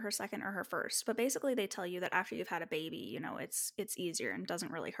was after her second or her first, but basically they tell you that after you've had a baby, it's easier and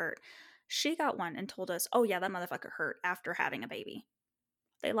doesn't really hurt. She got one and told us, "Oh yeah, that motherfucker hurt after having a baby."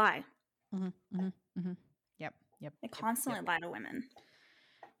 They lie. Mm-hmm, mm-hmm, mm-hmm. Yep. Yep. They Yep. Yep. constantly lie to women.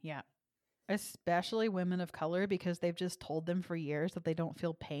 Yeah. Especially women of color because they've just told them for years that they don't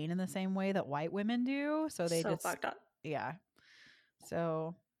feel pain in the same way that white women do. So they So just, fucked up. yeah.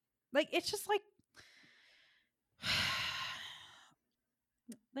 So, like, it's just like,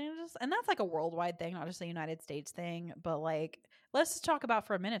 they're just, and that's like a worldwide thing, not just a United States thing. But like, let's just talk about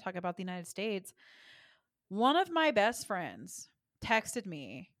for a minute, talk about the United States. One of my best friends texted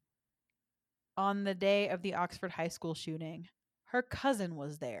me on the day of the Oxford High School shooting. Her cousin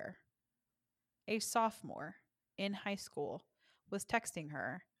was there, a sophomore in high school, was texting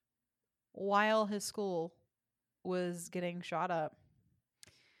her while his school was getting shot up.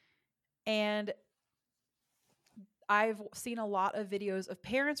 And I've seen a lot of videos of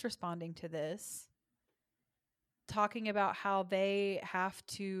parents responding to this, talking about how they have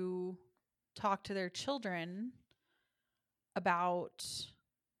to talk to their children about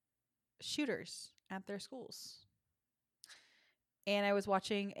shooters at their schools. And I was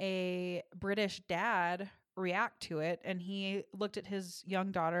watching a British dad react to it, and he looked at his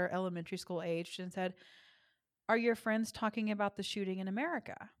young daughter, elementary school aged, and said, "Are your friends talking about the shooting in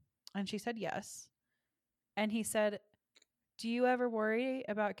America?" And she said, "Yes." And he said, "Do you ever worry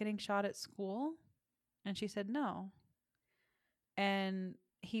about getting shot at school?" And she said, "No." And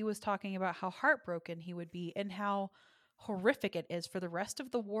he was talking about how heartbroken he would be and how horrific it is for the rest of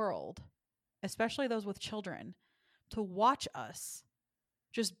the world, especially those with children, to watch us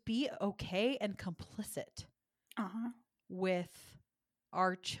just be okay and complicit with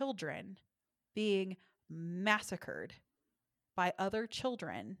our children being massacred by other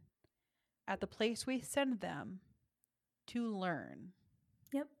children at the place we send them to learn.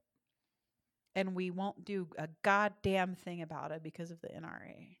 Yep. And we won't do a goddamn thing about it because of the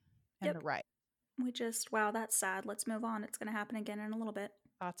NRA and Yep. the right. We just, wow, that's sad. Let's move on. It's going to happen again in a little bit.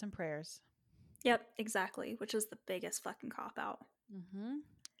 Thoughts and prayers. Yep, exactly. Which is the biggest fucking cop out. Mm-hmm.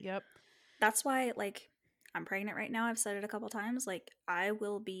 Yep. That's why, like, I'm pregnant right now. I've said it a couple times. Like, I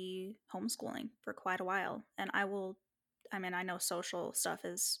will be homeschooling for quite a while. And I mean, I know social stuff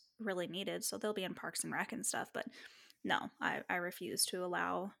is really needed, so they'll be in Parks and Rec and stuff. But no, I refuse to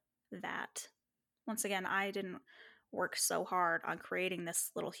allow that. Once again, I didn't work so hard on creating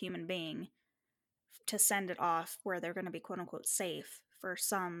this little human being to send it off where they're going to be quote unquote safe for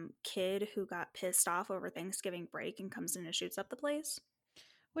some kid who got pissed off over Thanksgiving break and comes in and shoots up the place.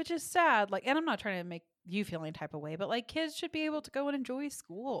 which is sad. Like, and I'm not trying to make you feel any type of way, but like kids should be able to go and enjoy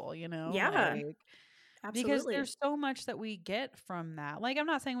school, Yeah, like because absolutely. there's so much that we get from that. Like, I'm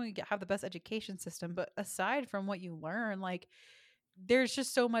not saying have the best education system, but aside from what you learn, like there's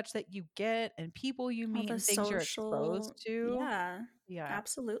just so much that you get and people you All meet the and things you're exposed social, to. yeah, Yeah.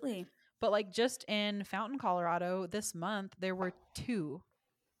 absolutely. But like just in Fountain, Colorado this month, there were two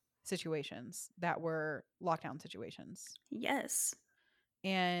situations that were lockdown situations. Yes.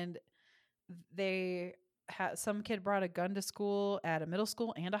 And they had some kid brought a gun to school at a middle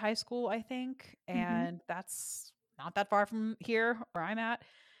school and a high school, I think. Hmm. And that's not that far from here where I'm at.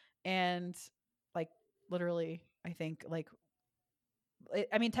 And like literally, I think like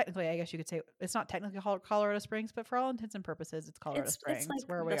I mean, technically, I guess you could say it's not technically Colorado Springs, but for all intents and purposes, it's Colorado It's Springs like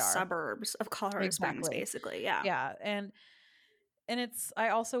where the we are. suburbs of Colorado Springs, Exactly. basically. Yeah. Yeah, and it's I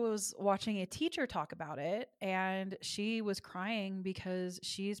also was watching a teacher talk about it, and she was crying because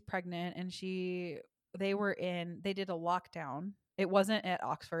she's pregnant and they did a lockdown. It wasn't at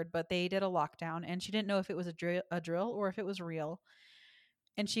Oxford, but they did a lockdown and she didn't know if it was a drill or if it was real.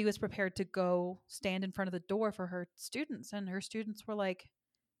 And she was prepared to go stand in front of the door for her students, and her students were like,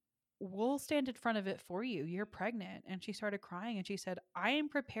 "We'll stand in front of it for you. You're pregnant." And she started crying and she said, "I am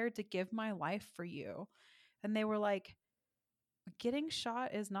prepared to give my life for you." And they were like, "Getting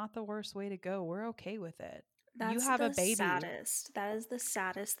shot is not the worst way to go. We're okay with it. You That's have a the baby." saddest. That is the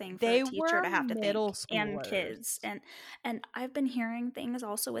saddest thing for a They teacher were to have to think, middle and schoolers. kids. And I've been hearing things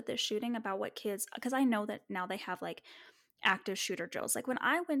also with this shooting about what kids, because I know that now they have like active shooter drills. Like when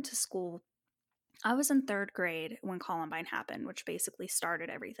I went to school, I was in 3rd grade when Columbine happened, which basically started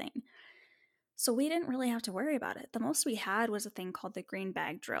everything. So we didn't really have to worry about it. The most we had was a thing called the green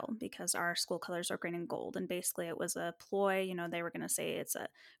bag drill because our school colors are green and gold. And basically, it was a ploy. They were going to say it's a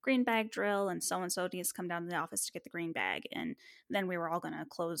green bag drill and so needs to come down to the office to get the green bag. And then we were all going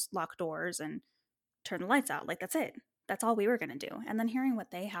to lock doors and turn the lights out. Like, that's it. That's all we were going to do. And then hearing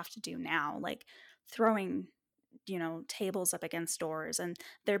what they have to do now, like throwing tables up against doors, and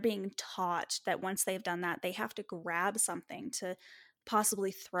they're being taught that once they've done that they have to grab something to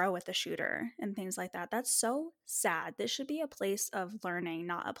possibly throw at the shooter and things like that. That's so sad. This should be a place of learning,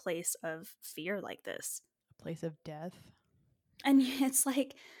 not a place of fear like this. A place of death. And it's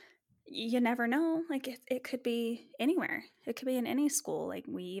like you never know, like it could be anywhere. It could be in any school. Like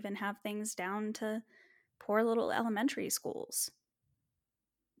we even have things down to poor little elementary schools.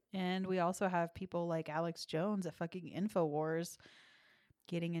 And we also have people like Alex Jones at fucking InfoWars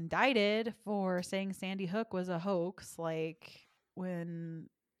getting indicted for saying Sandy Hook was a hoax. Like when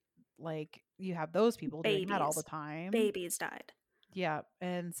like you have those people doing that all the Babies. time. Babies died. Yeah.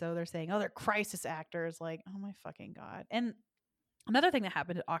 And so they're saying, oh, they're crisis actors. Like, oh my fucking God. And another thing that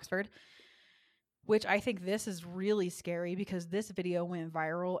happened at Oxford, which I think this is really scary because this video went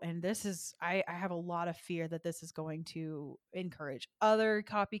viral, and this is I have a lot of fear that this is going to encourage other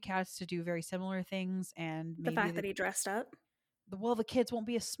copycats to do very similar things, and The maybe fact that he dressed up. the kids won't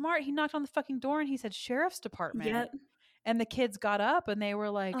be as smart. He knocked on the fucking door and he said sheriff's department. Yep. And the kids got up and they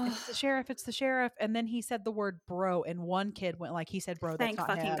were like, Oh, "It's the sheriff, it's the sheriff." And then he said the word bro, and one kid went like, he said bro, that's thank not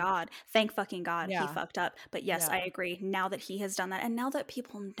fucking him. God. Thank fucking God he Yeah. fucked up. But yes, Yeah. I agree. Now that he has done that, and now that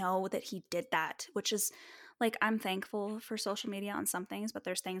people know that he did that, which is like, I'm thankful for social media on some things, but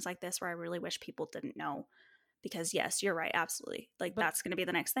there's things like this where I really wish people didn't know. Because yes, you're right. Absolutely. Like, But that's going to be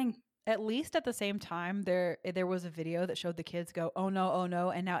the next thing. at least at the same time, there was a video that showed the kids go, oh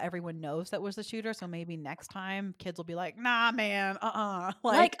no," and now everyone knows that was the shooter. So maybe next time kids will be like, "Nah, man, Like,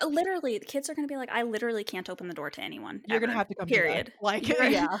 like literally, the kids are going to be like, I literally can't open the door to anyone you're gonna ever. have to come get us." Period. Like, You're,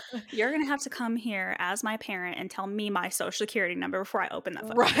 yeah, you're going to have to come here as my parent and tell me my social security number before I open that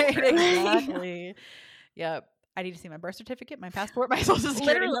fucking right, door. exactly. Yep. I need to see my birth certificate, my passport, my social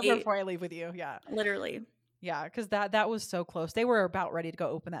security number Literally. before I leave with you. Yeah, Literally. yeah, because that was so close. They were about ready to go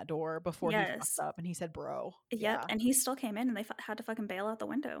open that door before he fucked Yes. up, and he said, "Bro." Yep, Yeah. and he still came in and they had to fucking bail out the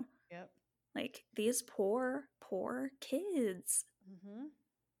window. Yep. Like, these poor, poor kids. Hmm.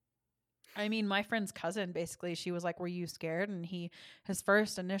 I mean, my friend's cousin basically, she was like, "Were you scared?" And his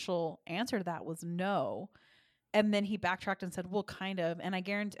first initial answer to that was no. And then he backtracked and said, "Well, kind of." And I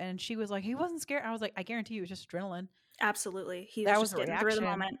guarantee, and she was like, "He wasn't scared." I was like, "I guarantee you it was just adrenaline." Absolutely. He was That was just a getting through the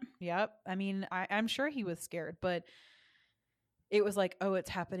reaction. moment. Yep. I mean, I'm sure he was scared, but it was like, "Oh, it's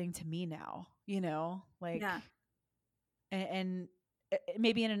happening to me now," like, Yeah. and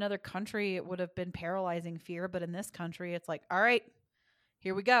maybe in another country it would have been paralyzing fear, but in this country, it's like, "All right,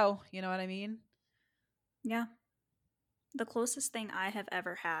 here we go." You know what I mean? Yeah. The closest thing I have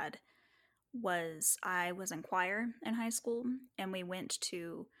ever had was I was in choir in high school, and we went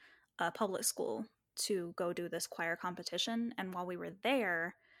to a public school to go do this choir competition. And while we were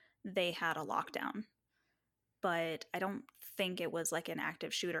there, they had a lockdown. But I don't think it was like an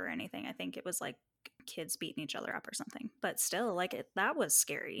active shooter or anything. I think it was like kids beating each other up or something. But still, like that was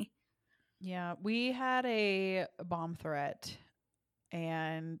scary. Yeah, we had a bomb threat,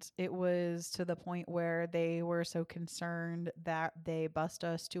 and it was to the point where they were so concerned that they bused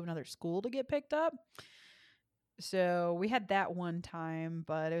us to another school to get picked up. So we had that one time,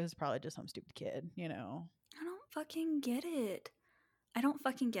 but it was probably just some stupid kid, you know. I don't fucking get it. I don't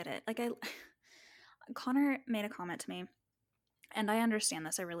fucking get it. Like Connor made a comment to me, and I understand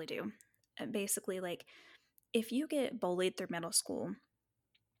this. I really do. Basically, like if you get bullied through middle school,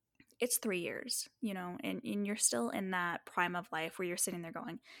 it's 3 years, and you're still in that prime of life where you're sitting there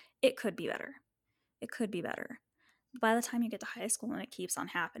going, it could be better. It could be better. By the time you get to high school and it keeps on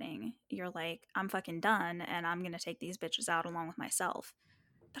happening, you're like, I'm fucking done and I'm going to take these bitches out along with myself.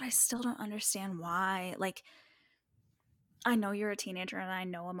 But I still don't understand why. Like, I know you're a teenager and I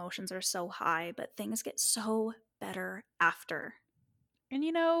know emotions are so high, but things get so better after. And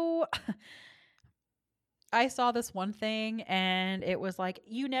I saw this one thing and it was like,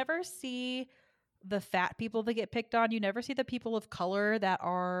 you never see the fat people that get picked on. You never see the people of color that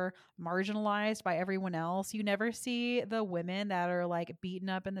are marginalized by everyone else. You never see the women that are like beaten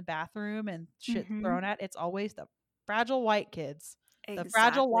up in the bathroom and shit Mm-hmm. thrown at. It's always the fragile white kids, the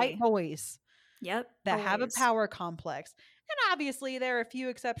fragile white Exactly. boys Yep. that have a Always. power complex. And obviously there are a few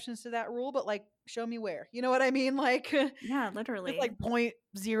exceptions to that rule, but like show me where. You know what I mean? Like Yeah, it's literally. like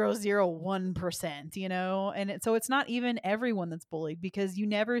 0.001%, so it's not even everyone that's bullied, because you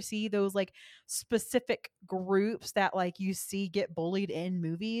never see those like specific groups that like you see get bullied in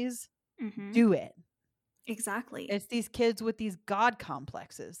movies Mm-hmm. do it. Exactly. It's these kids with these god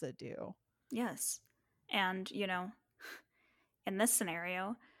complexes that do. Yes. And, in this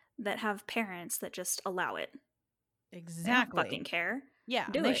scenario, that have parents that just allow it. They don't Exactly. fucking care. Yeah,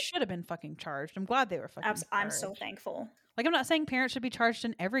 and Do they it. should have been fucking charged. I'm glad they were fucking I'm so charged. thankful. Like, I'm not saying parents should be charged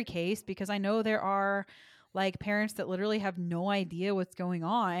in every case, because I know there are like parents that literally have no idea what's going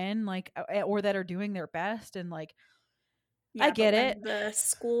on, like, or that are doing their best. And like, I Yeah, but get it. when the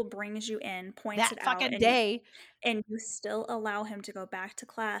school brings you in, points That it out, fucking and day, and you still allow him to go back to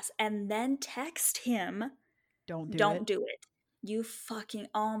class and then text him, don't do it. don't do it. You fucking,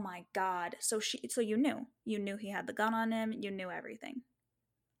 oh my god. So you knew. You knew he had the gun on him. You knew everything.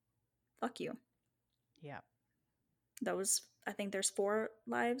 Fuck you. Yeah. Those, I think there's 4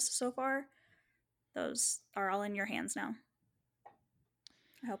 lives so far. Those are all in your hands now.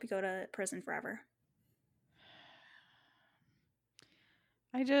 I hope you go to prison forever.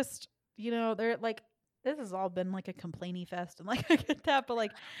 I just, they're like, this has all been like a complainy fest, and like I get that, but like,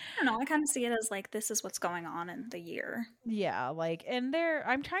 I don't know. I kind of see it as like this is what's going on in the year. yeah, like, and there,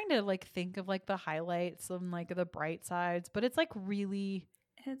 I'm trying to like think of like the highlights and like the bright sides, but it's like really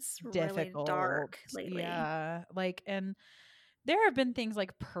It's really difficult. dark lately. Yeah. Like, and there have been things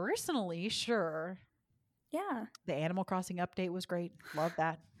like personally, sure. Yeah. The Animal Crossing update was great. Love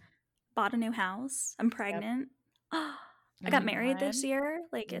that. Bought a new house. I'm Yep. pregnant. I got married this Amen. year.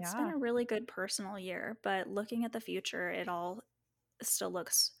 Like it's been Yeah. a really good personal year, but looking at the future, it all still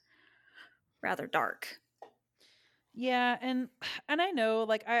looks rather dark. Yeah, and I know,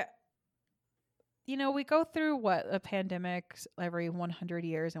 like, we go through what a pandemic every 100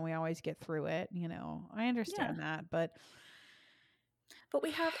 years, and we always get through it. I Yeah. understand that, but But we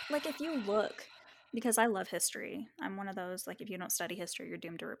have, like, if you look, because I love history, I'm one of those, like, if you don't study history, you're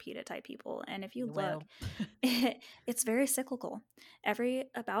doomed to repeat it type people. And if you look, well, it's very cyclical.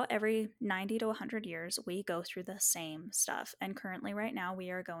 About every 90 to 100 years, we go through the same stuff. And currently, right now, we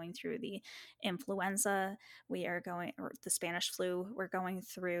are going through the influenza, or the Spanish flu, we're going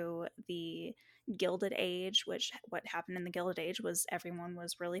through the Gilded Age, which what happened in the Gilded Age was everyone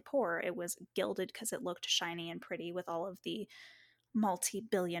was really poor. It was gilded because it looked shiny and pretty with all of the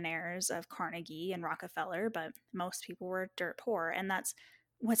multi-billionaires of Carnegie and Rockefeller, but most people were dirt poor. And that's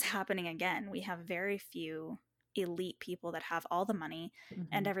what's happening again. We have very few elite people that have all the money,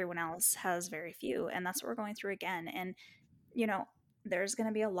 and mhm. everyone else has very few. And that's what we're going through again. And, you know, there's going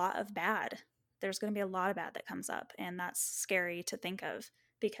to be a lot of bad. There's going to be a lot of bad that comes up. And that's scary to think of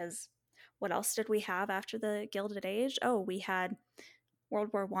because what else did we have after the Gilded Age? Oh, we had World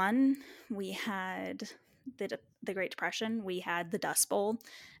War One, we had the Great Depression, we had the Dust Bowl,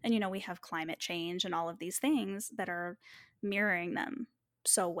 and we have climate change and all of these things that are mirroring them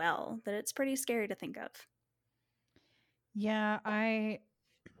so well that it's pretty scary to think of. Yeah,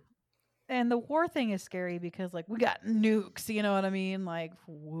 and the war thing is scary because like we got nukes, you know what I mean? Like,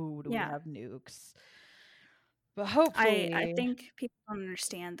 woo, do we Yeah, have nukes? But I hopefully, think people don't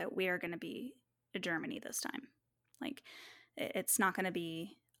understand that we are going to be Germany this time. Like, it's not going to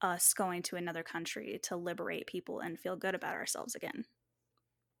be us going to another country to liberate people and feel good about ourselves again.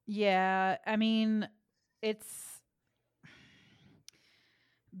 Yeah, I mean, it's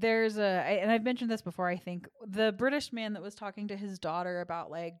and I've mentioned this before, I think. The British man that was talking to his daughter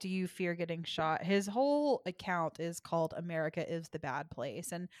about, like, do you fear getting shot? His whole account is called America is the Bad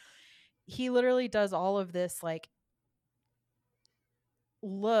Place. And he literally does all of this, like,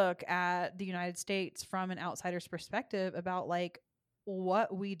 look at the United States from an outsider's perspective about, like,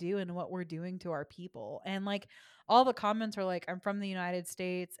 what we do and what we're doing to our people. And, like, all the comments are like, I'm from the United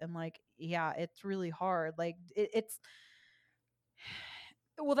States, and, like, yeah, it's really hard. Like, it's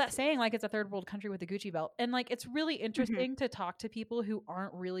well, that saying, like, it's a third world country with a Gucci belt. And, like, it's really Hmm. interesting to talk to people who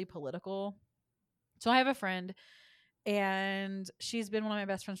aren't really political. So I have a friend, and she's been one of my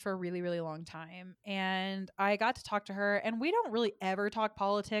best friends for a really, really long time. And I got to talk to her, and we don't really ever talk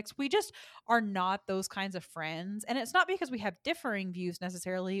politics. We just are not those kinds of friends. And it's not because we have differing views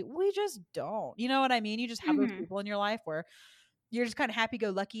necessarily. We just don't. You know what I mean? You just have those Hmm. people in your life where you're just kind of happy go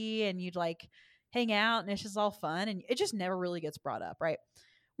lucky, and you'd, like, hang out, and it's just all fun, and it just never really gets brought up, right?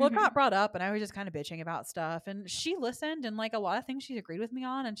 Well, it got Hmm. brought up, and I was just kind of bitching about stuff, and she listened, and, like, a lot of things she agreed with me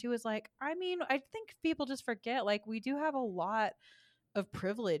on. And she was like, I mean, I think people just forget, like, we do have a lot of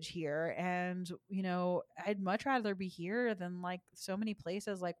privilege here, and, I'd much rather be here than, like, so many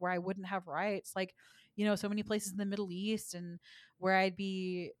places, like, where I wouldn't have rights, like, so many places in the Middle East, and where I'd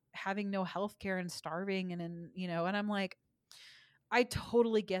be having no health care and starving, and I'm like, I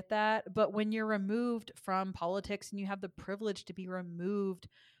totally get that. But when you're removed from politics and you have the privilege to be removed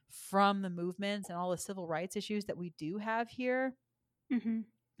from the movements and all the civil rights issues that we do have here, Hmm.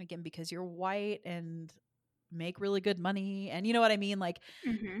 again, because you're white and make really good money, and you know what I mean? Like,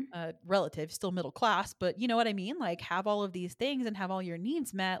 Hmm. relative, still middle class, but you know what I mean? Like, have all of these things and have all your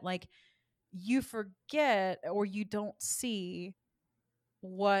needs met. Like, you forget, or you don't see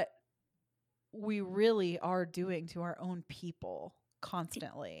what we really are doing to our own people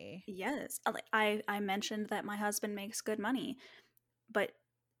constantly. Yes. Like I mentioned that my husband makes good money, but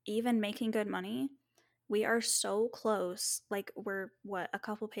even making good money, we are so close. Like we're what, a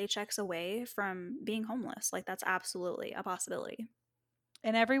couple paychecks away from being homeless. Like that's absolutely a possibility.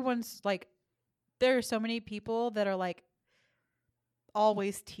 And everyone's like, there are so many people that are, like,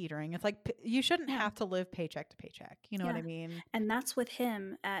 always teetering. It's like, you shouldn't Yeah. have to live paycheck to paycheck. You know what Yeah. I mean? And that's with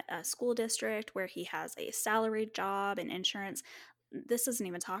him at a school district where he has a salaried job and insurance. This isn't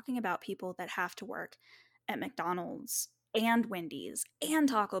even talking about people that have to work at McDonald's and Wendy's and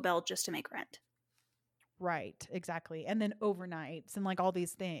Taco Bell just to make rent. Right. Exactly. And then overnights and, like, all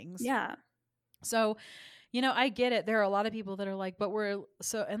these things. Yeah. So, I get it. There are a lot of people that are like, but we're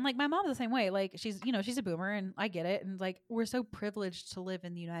so, and, like, my mom's the same way. Like, she's a boomer, and I get it. And, like, we're so privileged to live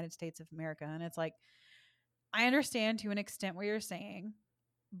in the United States of America. And it's like, I understand to an extent what you're saying,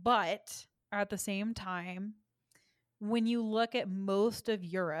 but at the same time, when you look at most of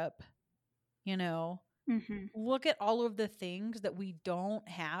Europe, you know, Hmm. look at all of the things that we don't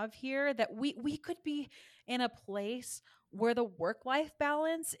have here, that we could be in a place where the work life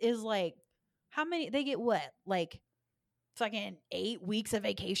balance is like, how many they get, what, like, fucking 8 weeks of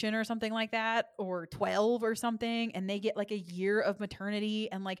vacation or something like that, or 12 or something, and they get like a year of maternity,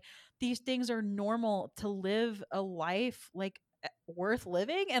 and, like, these things are normal to live a life, like, worth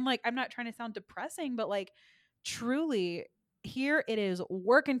living. And, like, I'm not trying to sound depressing, but, like, truly, here it is,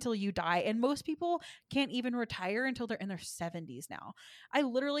 work until you die. And most people can't even retire until they're in their 70s now. I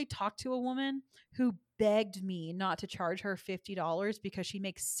literally talked to a woman who begged me not to charge her $50 because she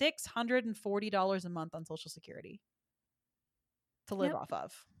makes $640 a month on Social Security to live Yep. off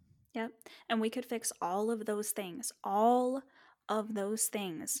of. Yep. And we could fix all of those things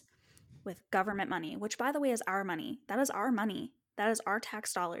with government money, which, by the way, is our money. That is our money. That is our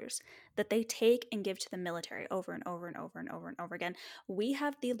tax dollars that they take and give to the military over and over and over and over and over again. We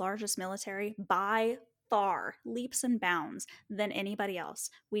have the largest military by far, leaps and bounds, than anybody else.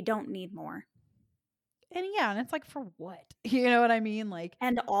 We don't need more. And yeah, and it's like, for what? You know what I mean? Like,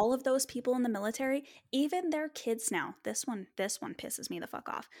 And all of those people in the military, even their kids now. This one pisses me the fuck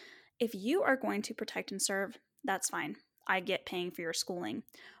off. If you are going to protect and serve, that's fine. I get paying for your schooling.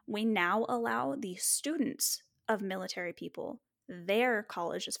 We now allow the students of military people, their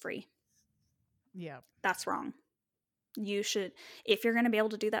college is free. yeah, That's wrong. You should, if you're going to be able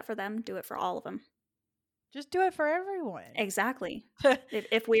to do that for them, do it for all of them. just do it for everyone. Exactly.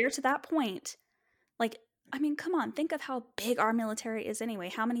 If we're to that point, like, I mean, come on, think of how big our military is anyway.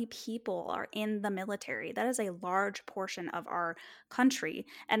 How many people are in the military? That is a large portion of our country.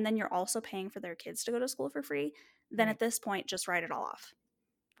 And then you're also paying for their kids to go to school for free. Then Right. at this point, just write it all off.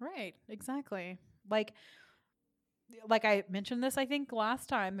 Right. Exactly. Like, like I mentioned this, I think last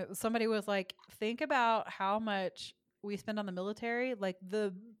time somebody was like, think about how much we spend on the military, like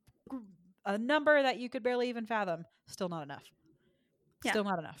a number that you could barely even fathom. Still not enough. Yeah. Still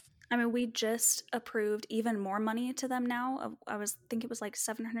not enough. I mean, we just approved even more money to them now. Think it was like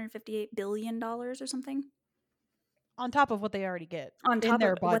 $758 billion or something On top of what they already get on in top of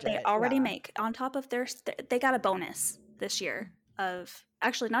their what they budget. already Yeah. make. On top of they got a bonus this year of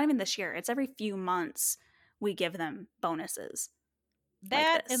actually not even this year. It's every few months we give them bonuses like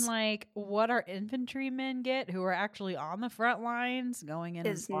That and this. like what our infantrymen get who are actually on the front lines going in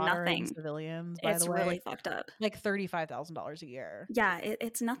and Is slaughtering nothing. civilians, by the It's way, really fucked up. like $35,000 a year. Yeah,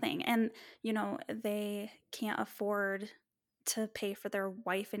 it's nothing. And, they can't afford to pay for their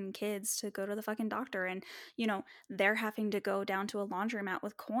wife and kids to go to the fucking doctor. And, they're having to go down to a laundromat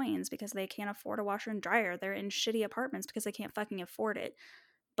with coins because they can't afford a washer and dryer. They're in shitty apartments because they can't fucking afford it.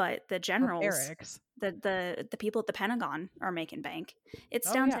 But the Or generals, barracks. the people at the Pentagon are making bank. It's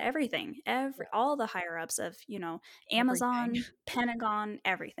Oh down yeah. to everything. All the higher ups of, Everything. Amazon, Pentagon,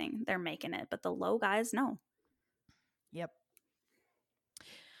 everything. They're making it. But the low guys, no. Yep.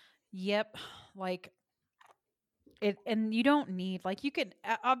 Yep. Like it, and you don't need, like, you could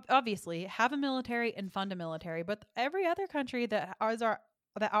obviously have a military and fund a military, but every other country that are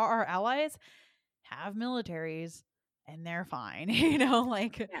our allies have militaries and they're fine.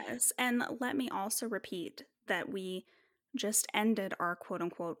 Like Yes. And let me also repeat that we just ended our quote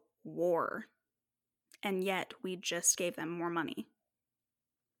unquote war, and yet we just gave them more money.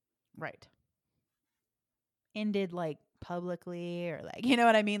 right. Ended like publicly or like, you know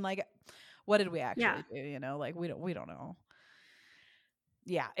what I mean? Like what did we Yeah. actually do? Like we don't know.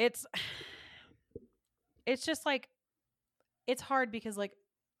 Yeah, it's just like it's hard because like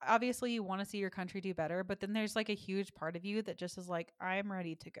obviously you want to see your country do better, but then there's like a huge part of you that just is like, I'm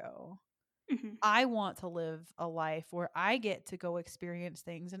ready to go. Hmm. I want to live a life where I get to go experience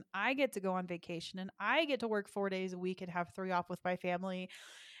things and I get to go on vacation and I get to work 4 days a week and have 3 off with my family.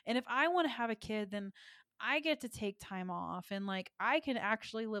 And if I want to have a kid, then I get to take time off and like I can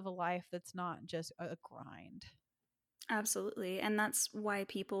actually live a life that's not just a grind. Absolutely. And that's why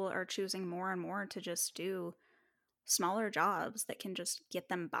people are choosing more and more to just do smaller jobs that can just get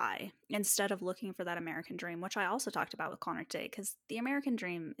them by instead of looking for that American dream, which I also talked about with Connor today, because the American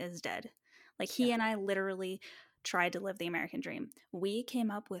dream is dead. Like he Yeah. and I literally tried to live the American dream. We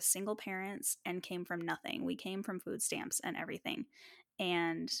came up with single parents and came from nothing. We came from food stamps and everything.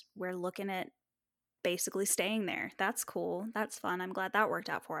 And we're looking at basically staying there. That's cool. That's fun. I'm glad that worked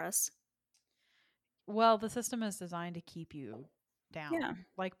out for us. Well, the system is designed to keep you Yeah. down.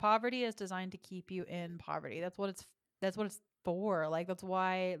 Like poverty is designed to keep you in poverty. That's what it's for. Like that's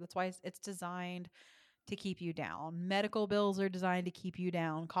why it's designed to keep you down. Medical bills are designed to keep you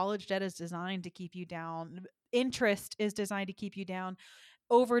down. College debt is designed to keep you down. Interest is designed to keep you down.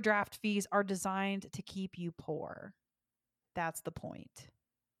 Overdraft fees are designed to keep you poor. That's the point.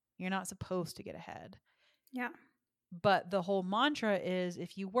 You're not supposed to get ahead. Yeah. But the whole mantra is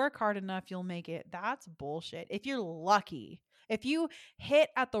if you work hard enough, you'll make it. That's bullshit. If you're lucky, if you hit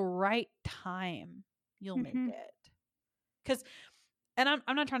at the right time, you'll make Hmm. it. Because, and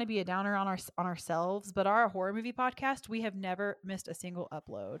I'm not trying to be a downer on ourselves, but our horror movie podcast, we have never missed a single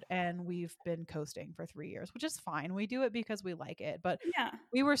upload, and we've been coasting for 3 years, which is fine. We do it because we like it, but Yeah.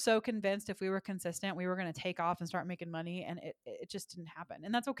 we were so convinced if we were consistent, we were going to take off and start making money, and it just didn't happen,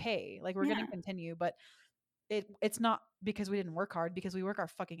 and that's okay. Like we're going Yeah. to continue, but it's not because we didn't work hard, because we work our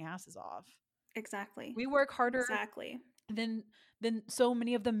fucking asses off. Exactly. We work harder Exactly. than so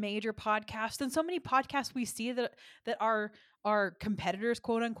many of the major podcasts, than so many podcasts we see that are competitors,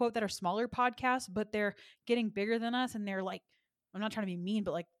 quote unquote, that are smaller podcasts, but they're getting bigger than us, and they're like, I'm not trying to be mean,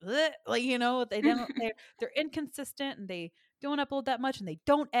 but like, ugh, like they don't they're inconsistent and they don't upload that much and they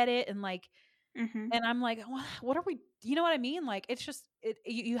don't edit and like, Hmm. and I'm like, what are we? You know what I mean? Like, it's just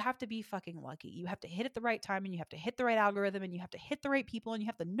you have to be fucking lucky. You have to hit at the right time, and you have to hit the right algorithm, and you have to hit the right people, and you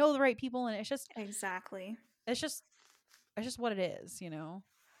have to know the right people, and Exactly. it's just it's just what it is.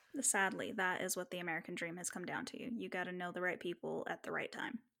 Sadly, that is what the American dream has come down to. You got to know the right people at the right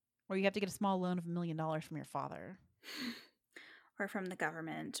time. Or you have to get a small loan of $1 million from your father. Or from the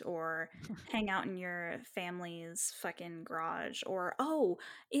government, or hang out in your family's fucking garage, or, oh,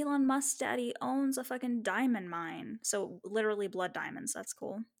 Elon Musk's daddy owns a fucking diamond mine. So, literally blood diamonds. That's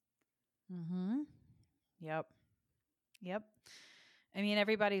cool. Mm-hmm. Yep. Yep. I mean,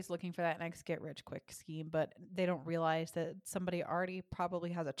 everybody's looking for that next get rich quick scheme, but they don't realize that somebody already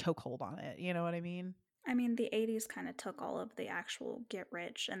probably has a chokehold on it. You know what I mean? I mean, the 80s kind of took all of the actual get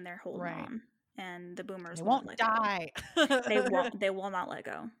rich and they're holding Right. on. And the They boomers won't won't let go. die. They will not let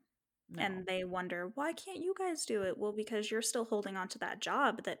go. No. And they wonder, why can't you guys do it? Well, because you're still holding on to that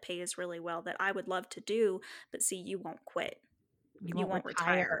job that pays really well that I would love to do, but see, you won't quit. You You won't won't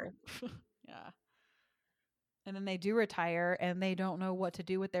retire. retire. Yeah. And then they do retire and they don't know what to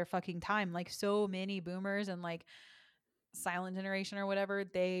do with their fucking time. Like so many boomers and like silent generation or whatever,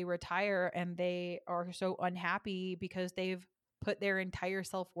 they retire and they are so unhappy because they've put their entire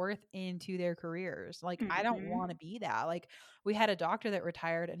self-worth into their careers. Like I don't Hmm. want to be that. Like we had a doctor that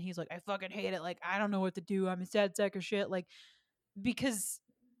retired and he's like, I fucking hate it. Like I don't know what to do. I'm a sad sack of shit. Like because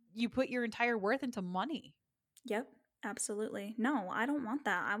you put your entire worth into money. Yep, absolutely. No, I don't want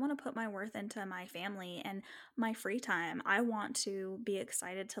that. I want to put my worth into my family and my free time. I want to be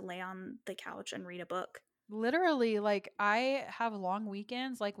excited to lay on the couch and read a book. Literally, like I have long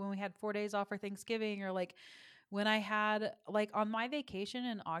weekends, like when we had 4 days off for Thanksgiving, or like when I had like on my vacation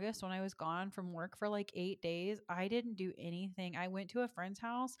in August when I was gone from work for like 8 days, I didn't do anything. I went to a friend's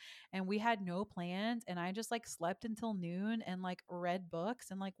house and we had no plans, and I just like slept until noon and like read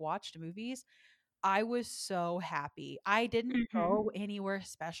books and like watched movies. I was so happy. I didn't Hmm. go anywhere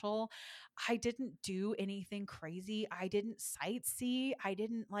special. I didn't do anything crazy. I didn't sightsee. I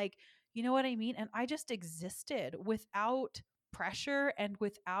didn't like, you know what I mean? And I just existed without pressure and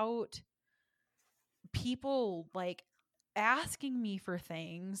without people like asking me for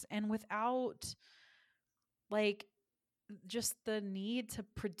things and without like just the need to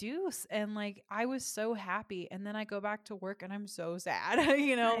produce. And like I was so happy, and then I go back to work and I'm so sad.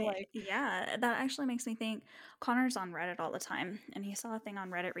 Like Yeah, that actually makes me think. Connor's on Reddit all the time, and he saw a thing on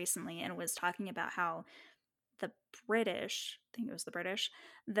Reddit recently and was talking about how the British, I think it was the British,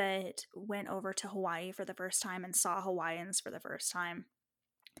 that went over to Hawaii for the first time and saw Hawaiians for the first time,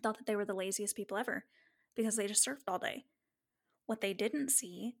 thought that they were the laziest people ever because they just surfed all day. What they didn't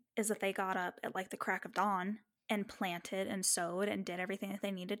see is that they got up at like the crack of dawn and planted and sowed and did everything that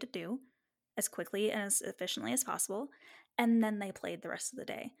they needed to do as quickly and as efficiently as possible. And then they played the rest of the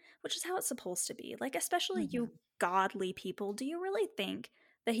day, which is how it's supposed to be. Like, especially you mhm. godly people, do you really think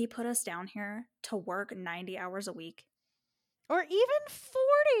that he put us down here to work 90 hours a week? Or even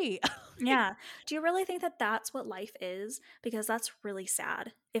 40. Like, Yeah. Do you really think that that's what life is? Because that's really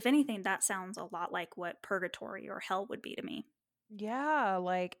sad. If anything, that sounds a lot like what purgatory or hell would be to me. yeah,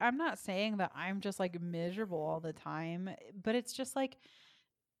 like I'm not saying that I'm just like miserable all the time, but it's just like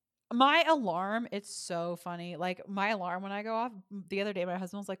my alarm, it's so funny. Like my alarm when I go off the other day, my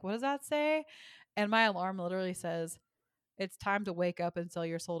husband was like, "What does that say?" And my alarm literally says, "It's time to wake up and sell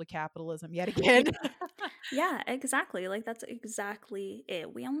your soul to capitalism yet again." Yeah. Yeah, exactly. Like that's exactly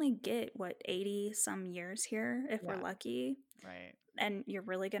it. We only get what 80 some years here if we're Yeah, lucky, right. and you're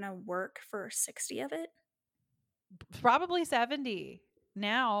really going to work for 60 of it? Probably 70.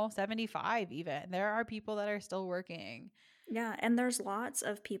 Now, 75 even. There are people that are still working. Yeah, and there's lots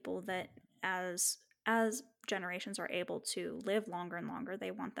of people that as generations are able to live longer and longer,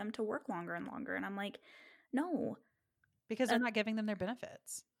 they want them to work longer and longer, and I'm like, "No." Because they're That not giving them their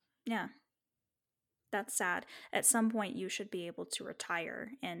benefits. yeah, that's sad. At some point you should be able to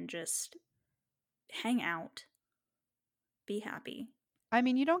retire and just hang out, be happy. I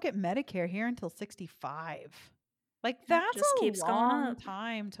mean, you don't get Medicare here until 65. Like, Yep, that's just a keeps going long up.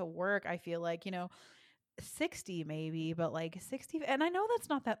 time to work, I feel like, 60 maybe, but like 60, and I know that's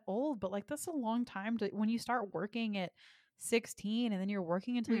not that old, but like that's a long time to when you start working at 16 and then you're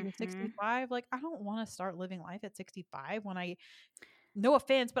working until you're Mhm. 65. Like, I don't want to start living life at 65 when I no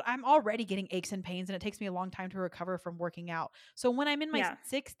offense, but I'm already getting aches and pains and it takes me a long time to recover from working out. So when I'm in my Yeah.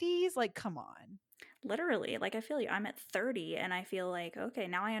 60s, like come on. Literally, like I feel you. I'm at 30 and I feel like, okay,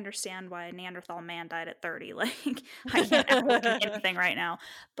 now I understand why Neanderthal man died at 30. Like I can't outwork anything right now.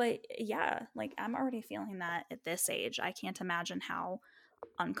 But yeah, like I'm already feeling that at this age. I can't imagine how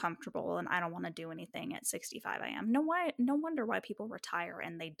uncomfortable and I don't want to do anything at 65 I am. No wonder why people retire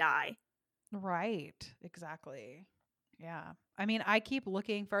and they die. Right. Exactly. Yeah. I mean, I keep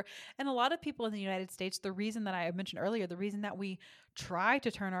looking for, and a lot of people in the United States, the reason that I mentioned earlier, the reason that we try to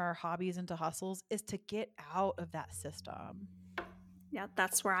turn our hobbies into hustles is to get out of that system. Yeah,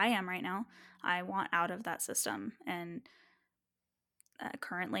 that's where I am right now. I want out of that system and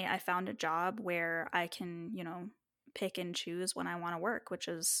currently I found a job where I can, pick and choose when I want to work, which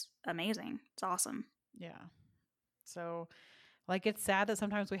is amazing. It's awesome. Yeah. So, like, it's sad that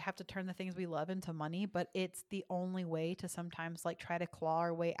sometimes we have to turn the things we love into money, but it's the only way to sometimes like try to claw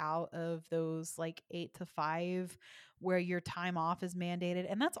our way out of those like 8 to 5 where your time off is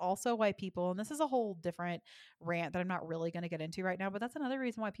mandated. And that's also why people, and this is a whole different rant that I'm not really going to get into right now, but that's another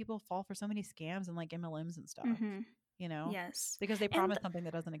reason why people fall for so many scams and like MLMs and stuff. Hmm. Yes. because they And promise something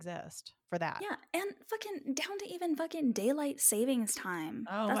that doesn't exist for that. yeah, and fucking down to even fucking daylight savings time.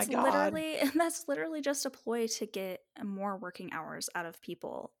 Oh my That's God. literally that's literally just a ploy to get more working hours out of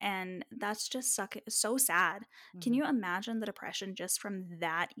people. And that's just so sad. Can Hmm. you imagine the depression just from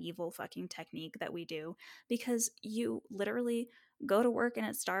that evil fucking technique that we do? Because you literally go to work and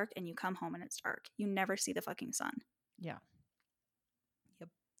it's dark and you come home and it's dark. You never see the fucking sun. Yeah. Yep.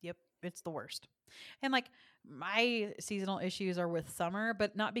 Yep. It's the worst. And like my seasonal issues are with summer,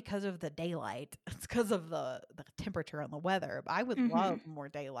 but not because of the daylight. It's because of the temperature and the weather. I would love Mhm. more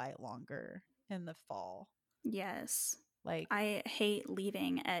daylight longer in the fall. Yes. Like, I hate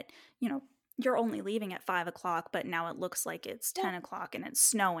leaving at, you know, you're only leaving at 5 o'clock, but now it looks like it's well, 10 o'clock and it's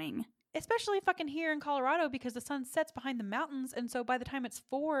snowing. especially fucking here in Colorado because the sun sets behind the mountains, and so by the time it's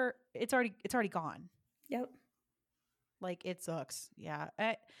 4, it's already gone. Yep. Like it sucks. Yeah.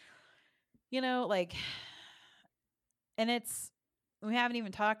 Like, and it's we haven't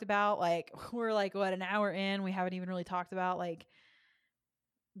even talked about like we're like what an hour in, we haven't even really talked about like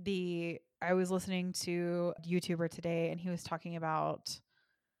the I was listening to a YouTuber today and he was talking about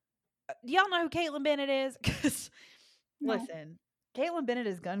do y'all know who Caitlyn Bennett is? Because No. listen, Caitlyn Bennett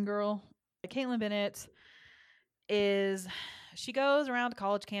is Gun Girl. Caitlyn Bennett is she goes around to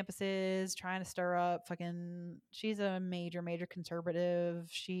college campuses trying to stir up fucking she's a major conservative.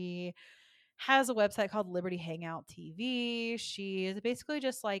 She has a website called Liberty Hangout TV. She is basically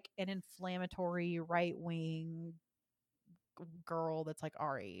just like an inflammatory right wing girl that's like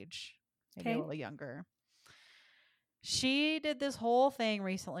our age, maybe a Okay. little younger. She did this whole thing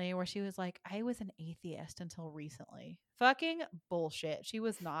recently where she was like, I was an atheist until recently. Fucking bullshit. She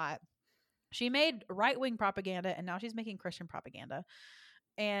was not. She made right wing propaganda and now she's making Christian propaganda.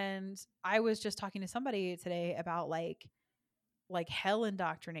 And I was just talking to somebody today about like hell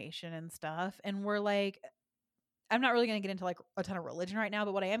indoctrination and stuff. And we're like, I'm not really going to get into like a ton of religion right now,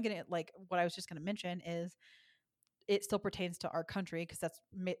 but what I am going to like, what I was just going to mention is it still pertains to our country because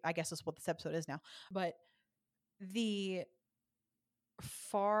I guess that's what this episode is now. But the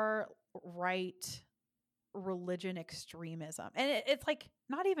far right religion extremism, and it's like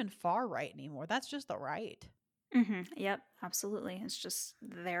not even far right anymore. That's just the right. Yep. Absolutely. It's just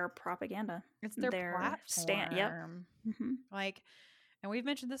their propaganda. It's their Their stand. Yep. platform. Hmm. Like, and we've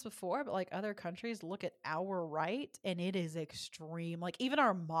mentioned this before, but like other countries look at our right and it is extreme. Like even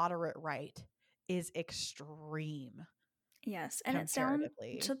our moderate right is extreme Yes. And it's down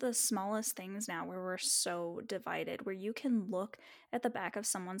comparatively. to the smallest things now where we're so divided, where you can look at the back of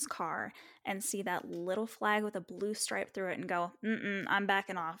someone's car and see that little flag with a blue stripe through it and go, I'm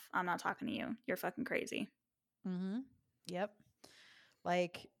backing off. I'm not talking to you. You're fucking crazy. Mm-hmm. Yep.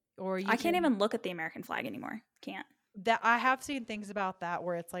 Like, or I you can't can even look at the American flag anymore. Can't. that I have seen things about that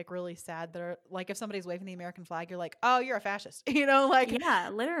where it's like really sad that are like if somebody's waving the American flag, you're like, oh, you're a fascist, like.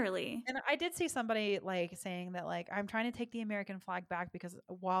 Yeah, literally. And I did see somebody like saying that like I'm trying to take the American flag back because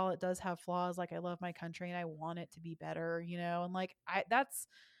while it does have flaws, like I love my country and I want it to be better, and like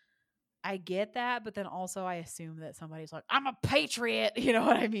I get that, but then also I assume that somebody's like, I'm a patriot, you know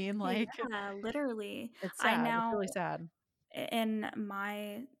what I mean? Like Yeah, literally. it's I sad. It's now, really sad. in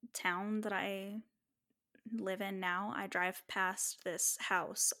my town that I live in now, I drive past this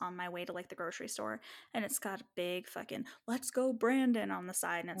house on my way to like the grocery store, and it's got a big fucking "Let's go Brandon" on the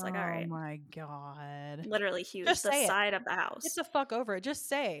side, and it's like, all Oh right, my God. literally huge, Just the say it. side of the Get house. the fuck over it. Just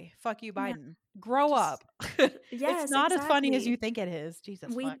say, fuck you, Yeah, Biden. Grow just up. It's yes, not as funny as you exactly. think it is.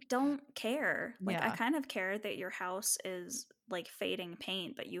 Jesus We fuck. don't care. Like, I Yeah. kind of care that your house is like fading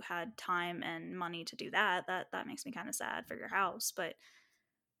paint, but you had time and money to do that. That makes me kind of sad for your house, but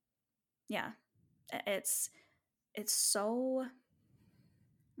yeah, it's so,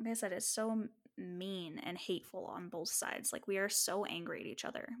 like I said, it's so mean and hateful on both sides. Like, we are so angry at each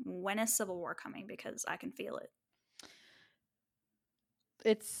other. When is civil war coming? Because I can feel it.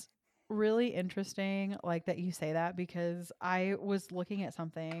 It's really interesting like that you say that because I was looking at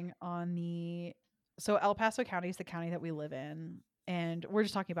something on the so El Paso County is the county that we live in, and we're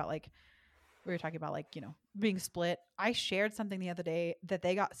just talking about like we were talking about like, being split. I shared something the other day that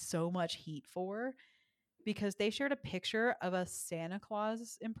they got so much heat for because they shared a picture of a Santa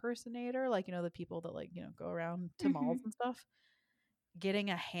Claus impersonator, like, the people that like, go around to malls Hmm. and stuff, getting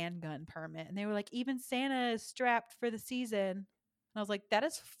a handgun permit. And they were like, even Santa is strapped for the season. And I was like, that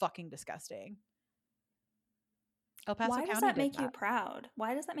is fucking disgusting. El Paso Why does County that did make you that. proud?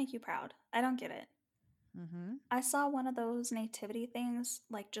 Why does that make you proud? I don't get it. Mm-hmm. I saw one of those nativity things,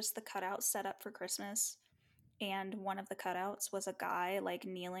 like just the cutouts set up for Christmas, and one of the cutouts was a guy like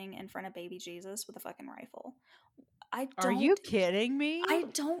kneeling in front of baby Jesus with a fucking rifle. I Are you don't kidding me? I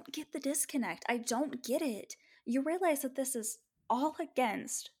don't get the disconnect. I don't get it. you realize that this is all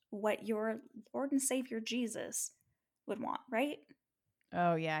against what your Lord and Savior Jesus would want, right?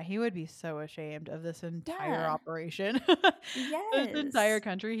 Oh yeah, he would be so ashamed of this entire Yeah. operation. This entire Yes.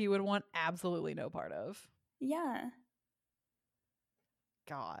 country he would want absolutely no part of. Yeah.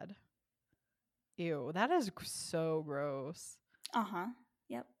 God. Ew, that is so gross. Uh-huh.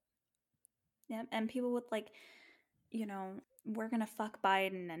 Yep. Yep. And people with like, we're gonna fuck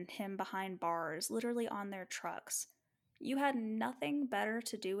Biden and him behind bars, literally on their trucks. You had nothing better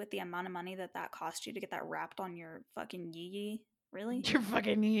to do with the amount of money that that cost you to get that wrapped on your fucking yee yee? Really? You're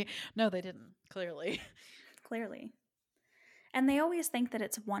fucking no, they didn't, clearly. Clearly. And they always think that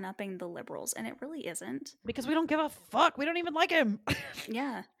it's one upping the liberals, and it really isn't. Because we don't give a fuck. We don't even like him.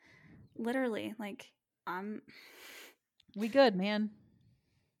 Yeah. Literally. Like, I'm We good, man.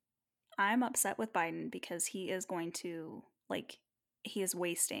 I'm upset with Biden because he is going to like he is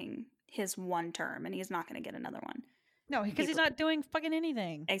wasting his one term and he's not going to get another one. No, because he's People not doing fucking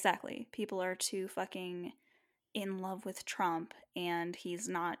anything. exactly. People are too fucking in love with Trump and he's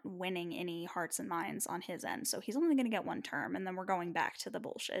not winning any hearts and minds on his end. So he's only going to get one term and then we're going back to the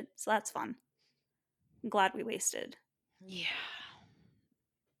bullshit. So that's fun. I'm glad we wasted. Yeah.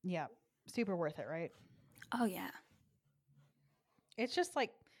 Yeah. Super worth it, right? Oh yeah. It's just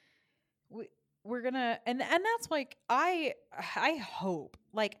like we're gonna and that's like I hope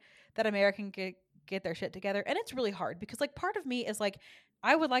like that America can get their shit together. And it's really hard because like part of me is like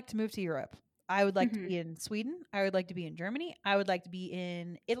I would like to move to Europe. I would like to Mhm. be in Sweden. I would like to be in Germany. I would like to be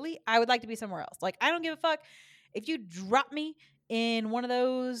in Italy. I would like to be somewhere else. Like I don't give a fuck if you drop me in one of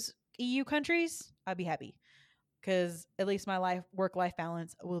those EU countries. I'd be happy because at least my work life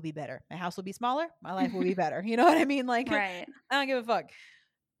balance will be better. My house will be smaller. My life will be better. You know what I mean? Like Right. I don't give a fuck.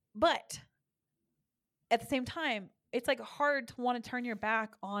 But at the same time, it's like hard to want to turn your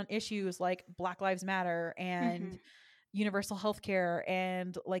back on issues like Black Lives Matter and Mhm. universal health care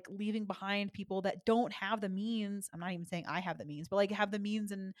and like leaving behind people that don't have the means. I'm not even saying I have the means, but like have the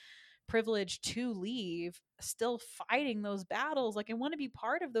means and privilege to leave, still fighting those battles. Like I want to be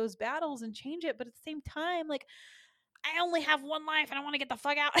part of those battles and change it. But at the same time, like I only have one life and I want to get the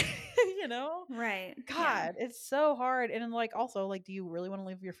fuck out, you know? Right. Yeah. God, it's so hard. And then like also like do you really want to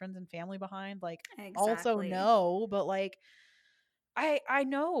leave your friends and family behind? Like also Exactly. no, but like I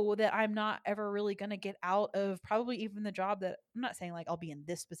know that I'm not ever really going to get out of probably even the job that I'm not saying like I'll be in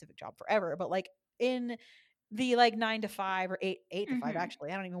this specific job forever, but like in the like 9 to 5 or 8 to 5 Mhm. actually.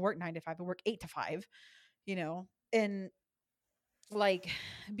 I don't even work 9 to 5. I work 8 to 5, you know. And like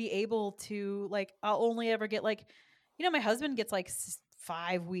be able to like I'll only ever get like my husband gets like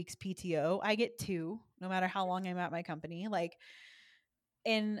 5 weeks PTO. I get 2 no matter how long I'm at my company. Like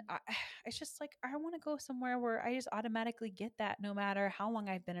and it's just like I want to go somewhere where I just automatically get that no matter how long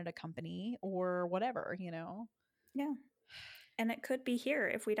I've been at a company or whatever, you know. Yeah. And it could be here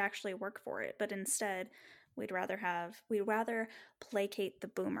if we'd actually work for it, but instead we'd rather placate the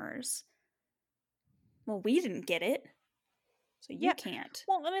boomers. Well, we didn't get it, so you Yeah. can't.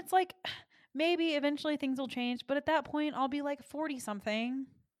 Well, and it's like maybe eventually things will change, but at that point I'll be like 40 something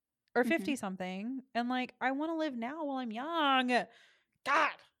or Hmm. 50 something and like I want to live now while I'm young.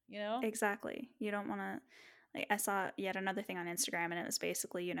 God, you know. Exactly. You don't want to. Like, I saw yet another thing on Instagram, and it was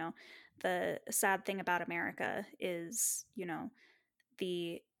basically, the sad thing about America is,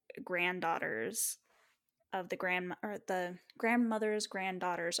 the granddaughters of the grandmothers'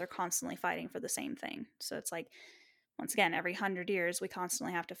 granddaughters are constantly fighting for the same thing. So it's like, once again, every 100 years, we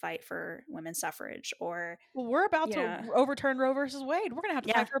constantly have to fight for women's suffrage, or Well, we're about you to know, overturn Roe versus Wade. We're going to have to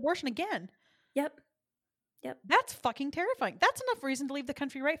yeah, fight for abortion again. yep, yep, That's fucking terrifying. That's enough reason to leave the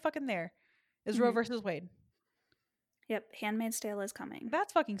country right fucking there. Is Roe hmm versus Wade. yep. Handmaid's Tale is coming.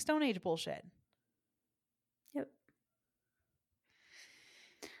 That's fucking Stone Age bullshit. Yep.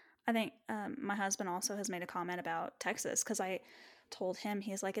 I think my husband also has made a comment about Texas because I told him,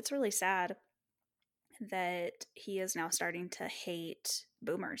 he's like, it's really sad that he is now starting to hate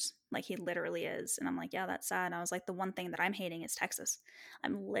boomers. Like he literally is. And I'm like, yeah, that's sad. And I was like, the one thing that I'm hating is Texas.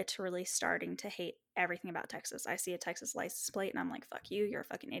 I'm literally starting to hate everything about Texas. I see a Texas license plate and I'm like, fuck you, you're a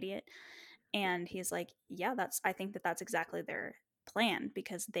fucking idiot. And he's like, yeah, I think that that's exactly their plan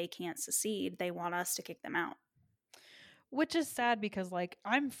because they can't secede. They want us to kick them out. Which is sad because like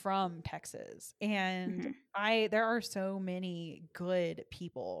I'm from Texas and Hmm. there are so many good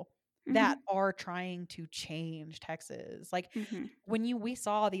people that Hmm. are trying to change Texas. Like Hmm. when we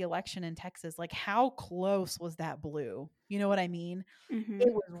saw the election in Texas, like how close was that blue? You know what I mean? Hmm.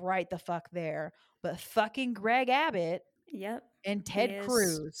 It was right the fuck there. But fucking Greg Abbott Yep. and He Ted is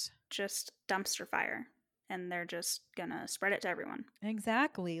Cruz. just dumpster fire. and they're just gonna spread it to everyone.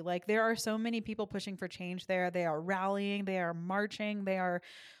 Exactly. Like there are so many people pushing for change there. They are rallying, they are marching, they are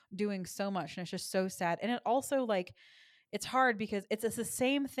doing so much and it's just so sad. And it also like it's hard because it's the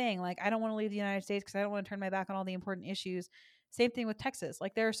same thing. Like I don't want to leave the United States because I don't want to turn my back on all the important issues. Same thing with Texas.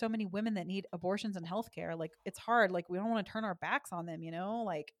 Like there are so many women that need abortions and healthcare. Like it's hard. Like we don't want to turn our backs on them, you know?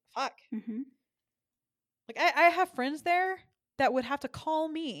 Like fuck. Mm-hmm. Like I have friends there that would have to call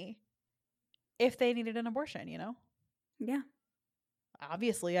me if they needed an abortion, you know? Yeah.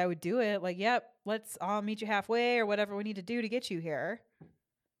 Obviously I would do it. Like, yep, I'll meet you halfway or whatever we need to do to get you here.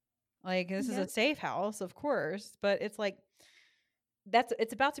 Like this is a Yep. safe house, of course, but it's like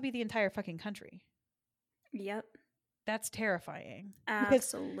it's about to be the entire fucking country. Yep. That's terrifying. Because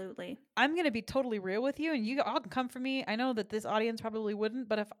Absolutely. I'm going to be totally real with you and you all can come for me. I know that this audience probably wouldn't,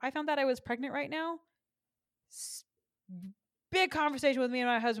 but if I found out I was pregnant right now, big conversation with me and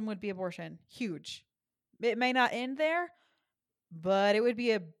my husband would be abortion. Huge. It may not end there, but it would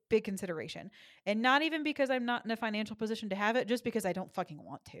be a big consideration. And not even because I'm not in a financial position to have it, just because I don't fucking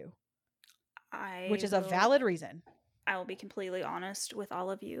want to. Which is a valid reason. I will be completely honest with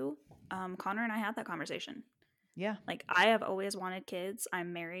all of you. Connor and I had that conversation. Yeah. Like, I have always wanted kids.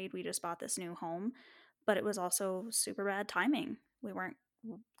 I'm married. We just bought this new home. But it was also super bad timing. We weren't,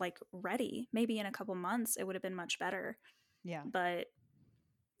 like, ready. Maybe in a couple months it would have been much better. Yeah. But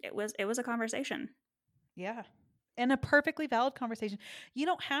it was a conversation. Yeah. And a perfectly valid conversation. You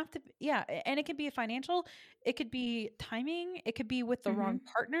don't have to, yeah. And it could be a financial, it could be timing, it could be with the wrong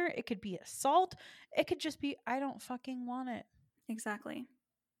partner, it could be assault, it could just be, I don't fucking want it. Exactly.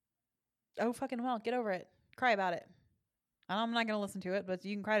 Oh, fucking well, get over it. Cry about it. I'm not going to listen to it, but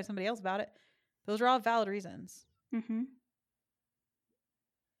you can cry to somebody else about it. Those are all valid reasons. Mm-hmm.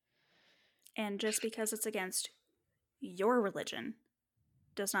 And just because it's against your religion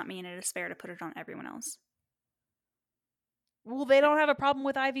does not mean it is fair to put it on everyone else. Well, they don't have a problem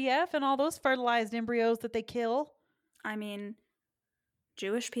with IVF and all those fertilized embryos that they kill. I mean,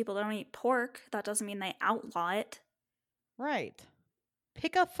 Jewish people don't eat pork. That doesn't mean they outlaw it. Right.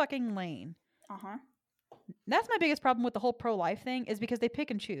 Pick a fucking lane. Uh-huh. That's my biggest problem with the whole pro-life thing is because they pick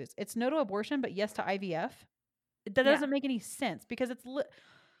and choose. It's no to abortion, but yes to IVF. That doesn't make any sense because it's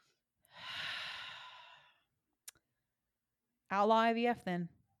outlaw IVF then.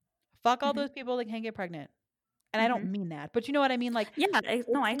 Fuck all those people that can't get pregnant. And I don't mean that, but you know what I mean? Like, yeah,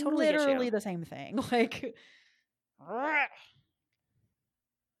 no, I totally literally get you. the same thing. Like,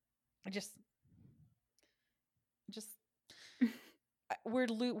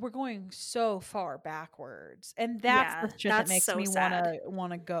 we're going so far backwards, and that's the shit that makes me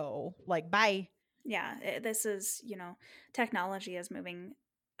want to go. Like, bye. Yeah, this is, technology is moving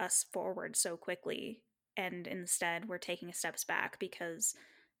us forward so quickly, and instead we're taking steps back because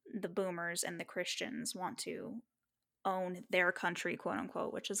the boomers and the Christians want to own their country, quote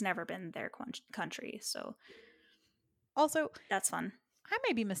unquote, which has never been their country. So also, that's fun. I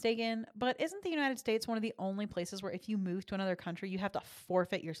may be mistaken, but isn't the United States one of the only places where if you move to another country, you have to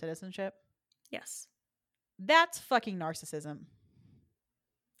forfeit your citizenship? Yes. That's fucking narcissism.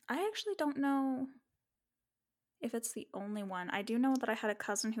 I actually don't know if it's the only one. I do know that I had a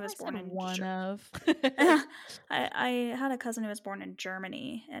cousin who was born in I had a cousin who was born in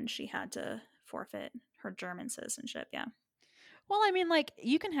Germany, and she had to forfeit her German citizenship. Yeah. Well, I mean, like,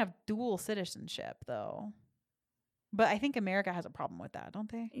 you can have dual citizenship though, but I think America has a problem with that,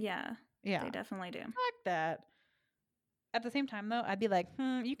 don't they? Yeah. Yeah, they definitely do. Fuck that. At the same time, though, I'd be like,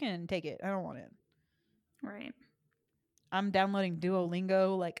 you can take it. I don't want it. Right. I'm downloading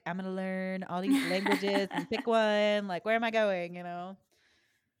Duolingo. Like, I'm going to learn all these languages and pick one. Like, where am I going, you know?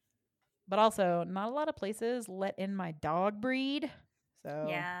 But also, not a lot of places let in my dog breed. So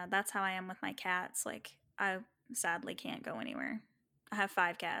yeah, that's how I am with my cats. Like, I sadly can't go anywhere. I have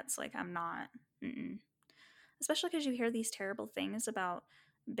 5 cats. Like, I'm not. Especially because you hear these terrible things about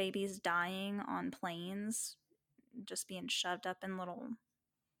babies dying on planes, just being shoved up in little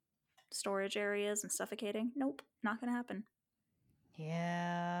storage areas and suffocating. Nope, not gonna happen.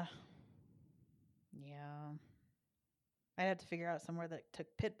 Yeah. I'd have to figure out somewhere that took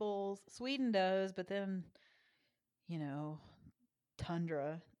pit bulls. Sweden does, but then,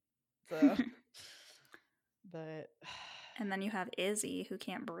 tundra. So, but. And then you have Izzy, who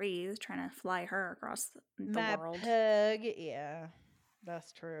can't breathe, trying to fly her across the world. Pug, yeah,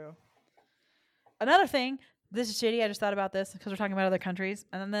 that's true. Another thing, this is shitty. I just thought about this because we're talking about other countries,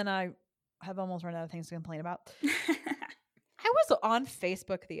 and then I have almost run out of things to complain about. I was on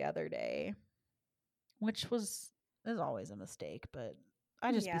Facebook the other day, which is always a mistake, but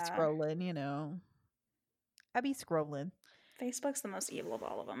I just be scrolling, I'd be scrolling. Facebook's the most evil of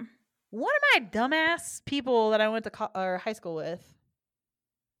all of them. One of my dumbass people that I went to or high school with,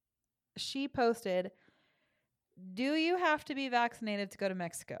 she posted, "Do you have to be vaccinated to go to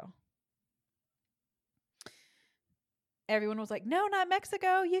Mexico?" Everyone was like, "No, not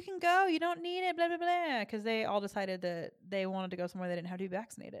Mexico. You can go. You don't need it, blah, blah, blah." Because they all decided that they wanted to go somewhere they didn't have to be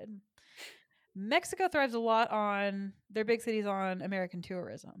vaccinated. Mexico thrives a lot on their big cities on American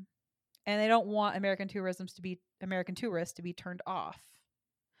tourism. And they don't want American tourists to be turned off.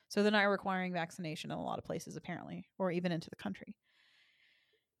 So they're not requiring vaccination in a lot of places, apparently, or even into the country.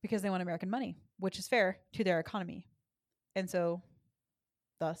 Because they want American money, which is fair to their economy. And so,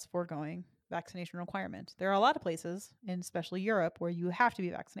 thus, foregoing vaccination requirement. There are a lot of places, in especially Europe, where you have to be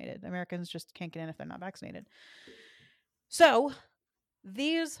vaccinated. Americans just can't get in if they're not vaccinated. So,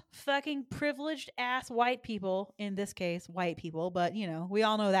 these fucking privileged ass white people, in this case, white people, but you know, we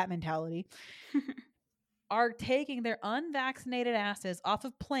all know that mentality, are taking their unvaccinated asses off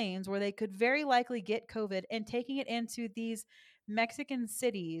of planes where they could very likely get COVID and taking it into these Mexican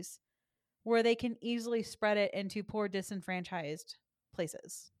cities where they can easily spread it into poor, disenfranchised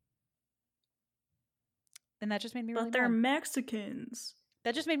places. And that just made me really But they're mad. Mexicans.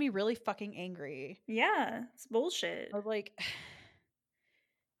 That just made me really fucking angry. Yeah, it's bullshit. I was like,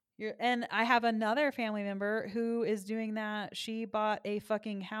 and I have another family member who is doing that. She bought a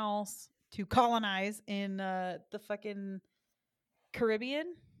fucking house to colonize in the fucking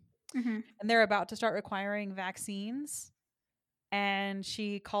Caribbean. Mm-hmm. And they're about to start requiring vaccines. And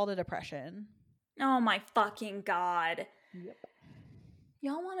she called it oppression. Oh my fucking god. Yep.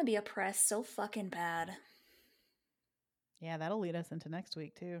 Y'all want to be oppressed so fucking bad. Yeah, that'll lead us into next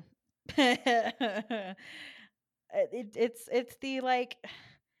week too. It's the like,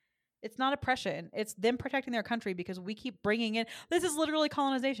 it's not oppression. It's them protecting their country because we keep bringing in. This is literally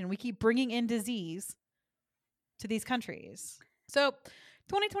colonization. We keep bringing in disease to these countries. So,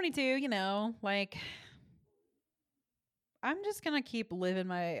 2022, you know, like, I'm just gonna keep living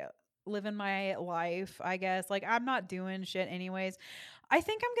my life, I guess. Like, I'm not doing shit anyways. I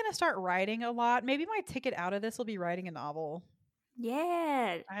think I'm gonna start writing a lot. Maybe my ticket out of this will be writing a novel.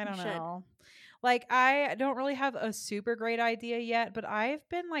 Yeah, I don't you should. know. Like, I don't really have a super great idea yet, but I've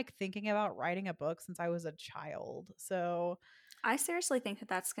been like thinking about writing a book since I was a child. So I seriously think that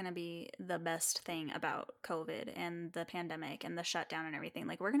that's going to be the best thing about COVID and the pandemic and the shutdown and everything.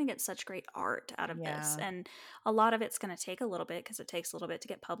 Like, we're going to get such great art out of this. yeah. And a lot of it's going to take a little bit because it takes a little bit to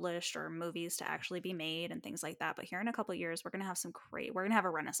get published or movies to actually be made and things like that. But here in a couple of years, we're going to have we're going to have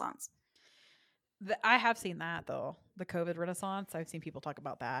a renaissance. I have seen that though. The COVID renaissance. I've seen people talk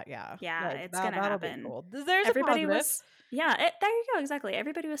about that. Yeah. Yeah, Like it's going to that'll be happen. cool. There's a Everybody positive. was, yeah, there you go. Exactly.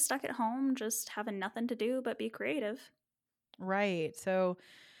 Everybody was stuck at home, just having nothing to do but be creative. Right. So,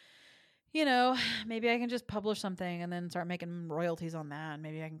 you know, maybe I can just publish something and then start making royalties on that. And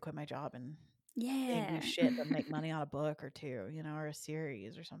maybe I can quit my job and Yeah. do shit but make money on a book or two, you know, or a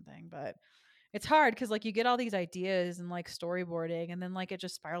series or something. But it's hard because like you get all these ideas and like storyboarding and then like it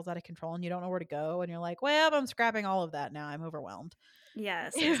just spirals out of control and you don't know where to go and you're like, well, I'm scrapping all of that now. I'm overwhelmed.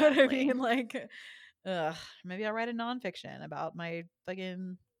 Yes, You know what I exactly. mean? Like, maybe I'll write a nonfiction about my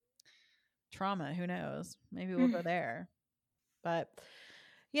fucking trauma. Who knows? Maybe we'll go there. But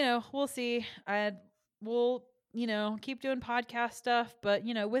you know, we'll see. We'll, you know, keep doing podcast stuff, but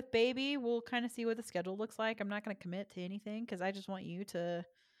you know, with baby, we'll kind of see what the schedule looks like. I'm not going to commit to anything because I just want you to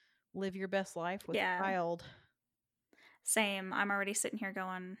live your best life with Yeah. a child. Same. I'm already sitting here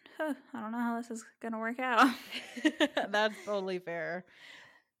going, huh, I don't know how this is going to work out. That's totally fair.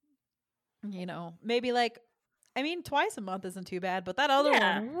 You know, maybe like, I mean, twice a month isn't too bad, but that other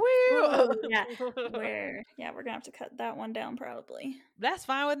Yeah. one, woo! Ooh, yeah. We're going to have to cut that one down probably. That's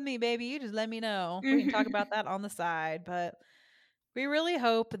fine with me, baby. You just let me know. We can talk about that on the side, but we really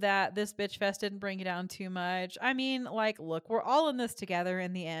hope that this bitch fest didn't bring you down too much. I mean, like, look, we're all in this together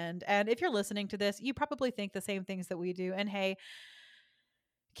in the end. And if you're listening to this, you probably think the same things that we do. And hey,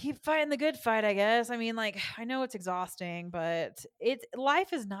 keep fighting the good fight, I guess. I mean, like, I know it's exhausting, but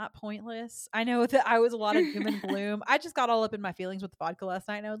life is not pointless. I know that I was a lot of doom and gloom. I just got all up in my feelings with the vodka last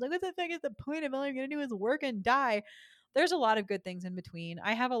night and I was like, what the fuck is the point of all I'm gonna do is work and die? There's a lot of good things in between.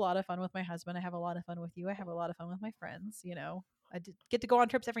 I have a lot of fun with my husband. I have a lot of fun with you. I have a lot of fun with my friends, you know. I get to go on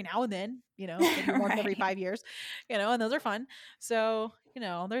trips every now and then, you know, maybe once every 5 years, you know, and those are fun. So, you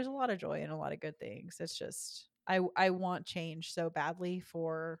know, there's a lot of joy and a lot of good things. It's just I want change so badly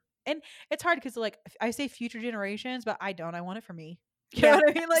for, and it's hard because like I say future generations, but I don't. I want it for me. You know what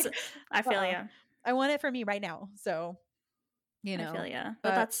I mean? Like I feel you. I want it for me right now. So, you know, I feel you.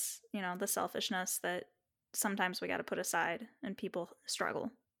 But that's, you know, the selfishness that sometimes we got to put aside and people struggle.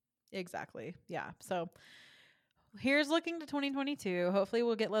 Exactly. Yeah. So here's looking to 2022. Hopefully,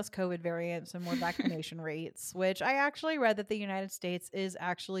 we'll get less COVID variants and more vaccination rates, which I actually read that the United States is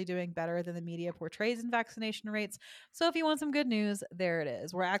actually doing better than the media portrays in vaccination rates. So, if you want some good news, there it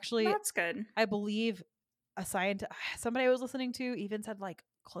is. We're actually, That's good. I believe, a scientist, somebody I was listening to even said like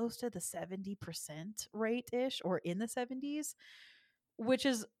close to the 70% rate ish or in the 70s, which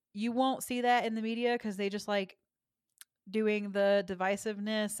is, you won't see that in the media because they just like doing the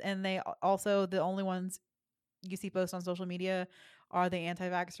divisiveness, and they also, the only ones you see posts on social media are the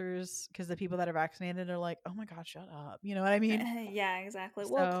anti-vaxxers because the people that are vaccinated are like, oh my god, shut up, you know what I mean? Yeah, exactly.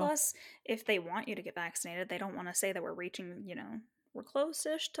 Well, So plus, if they want you to get vaccinated, they don't want to say that we're reaching, we're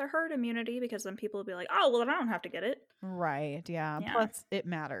close-ish to herd immunity because then people will be like, oh, well, then I don't have to get it. right, yeah, Yeah. plus it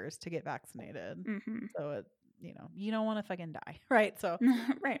matters to get vaccinated, Mm-hmm. so it, you don't want to fucking die, right? So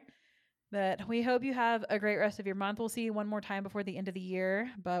Right. but we hope you have a great rest of your month. We'll see you one more time before the end of the year,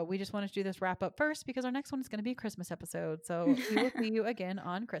 but we just wanted to do this wrap up first because our next one is going to be a Christmas episode. So we will see you again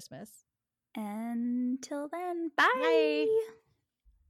on Christmas. Until then, Bye. bye.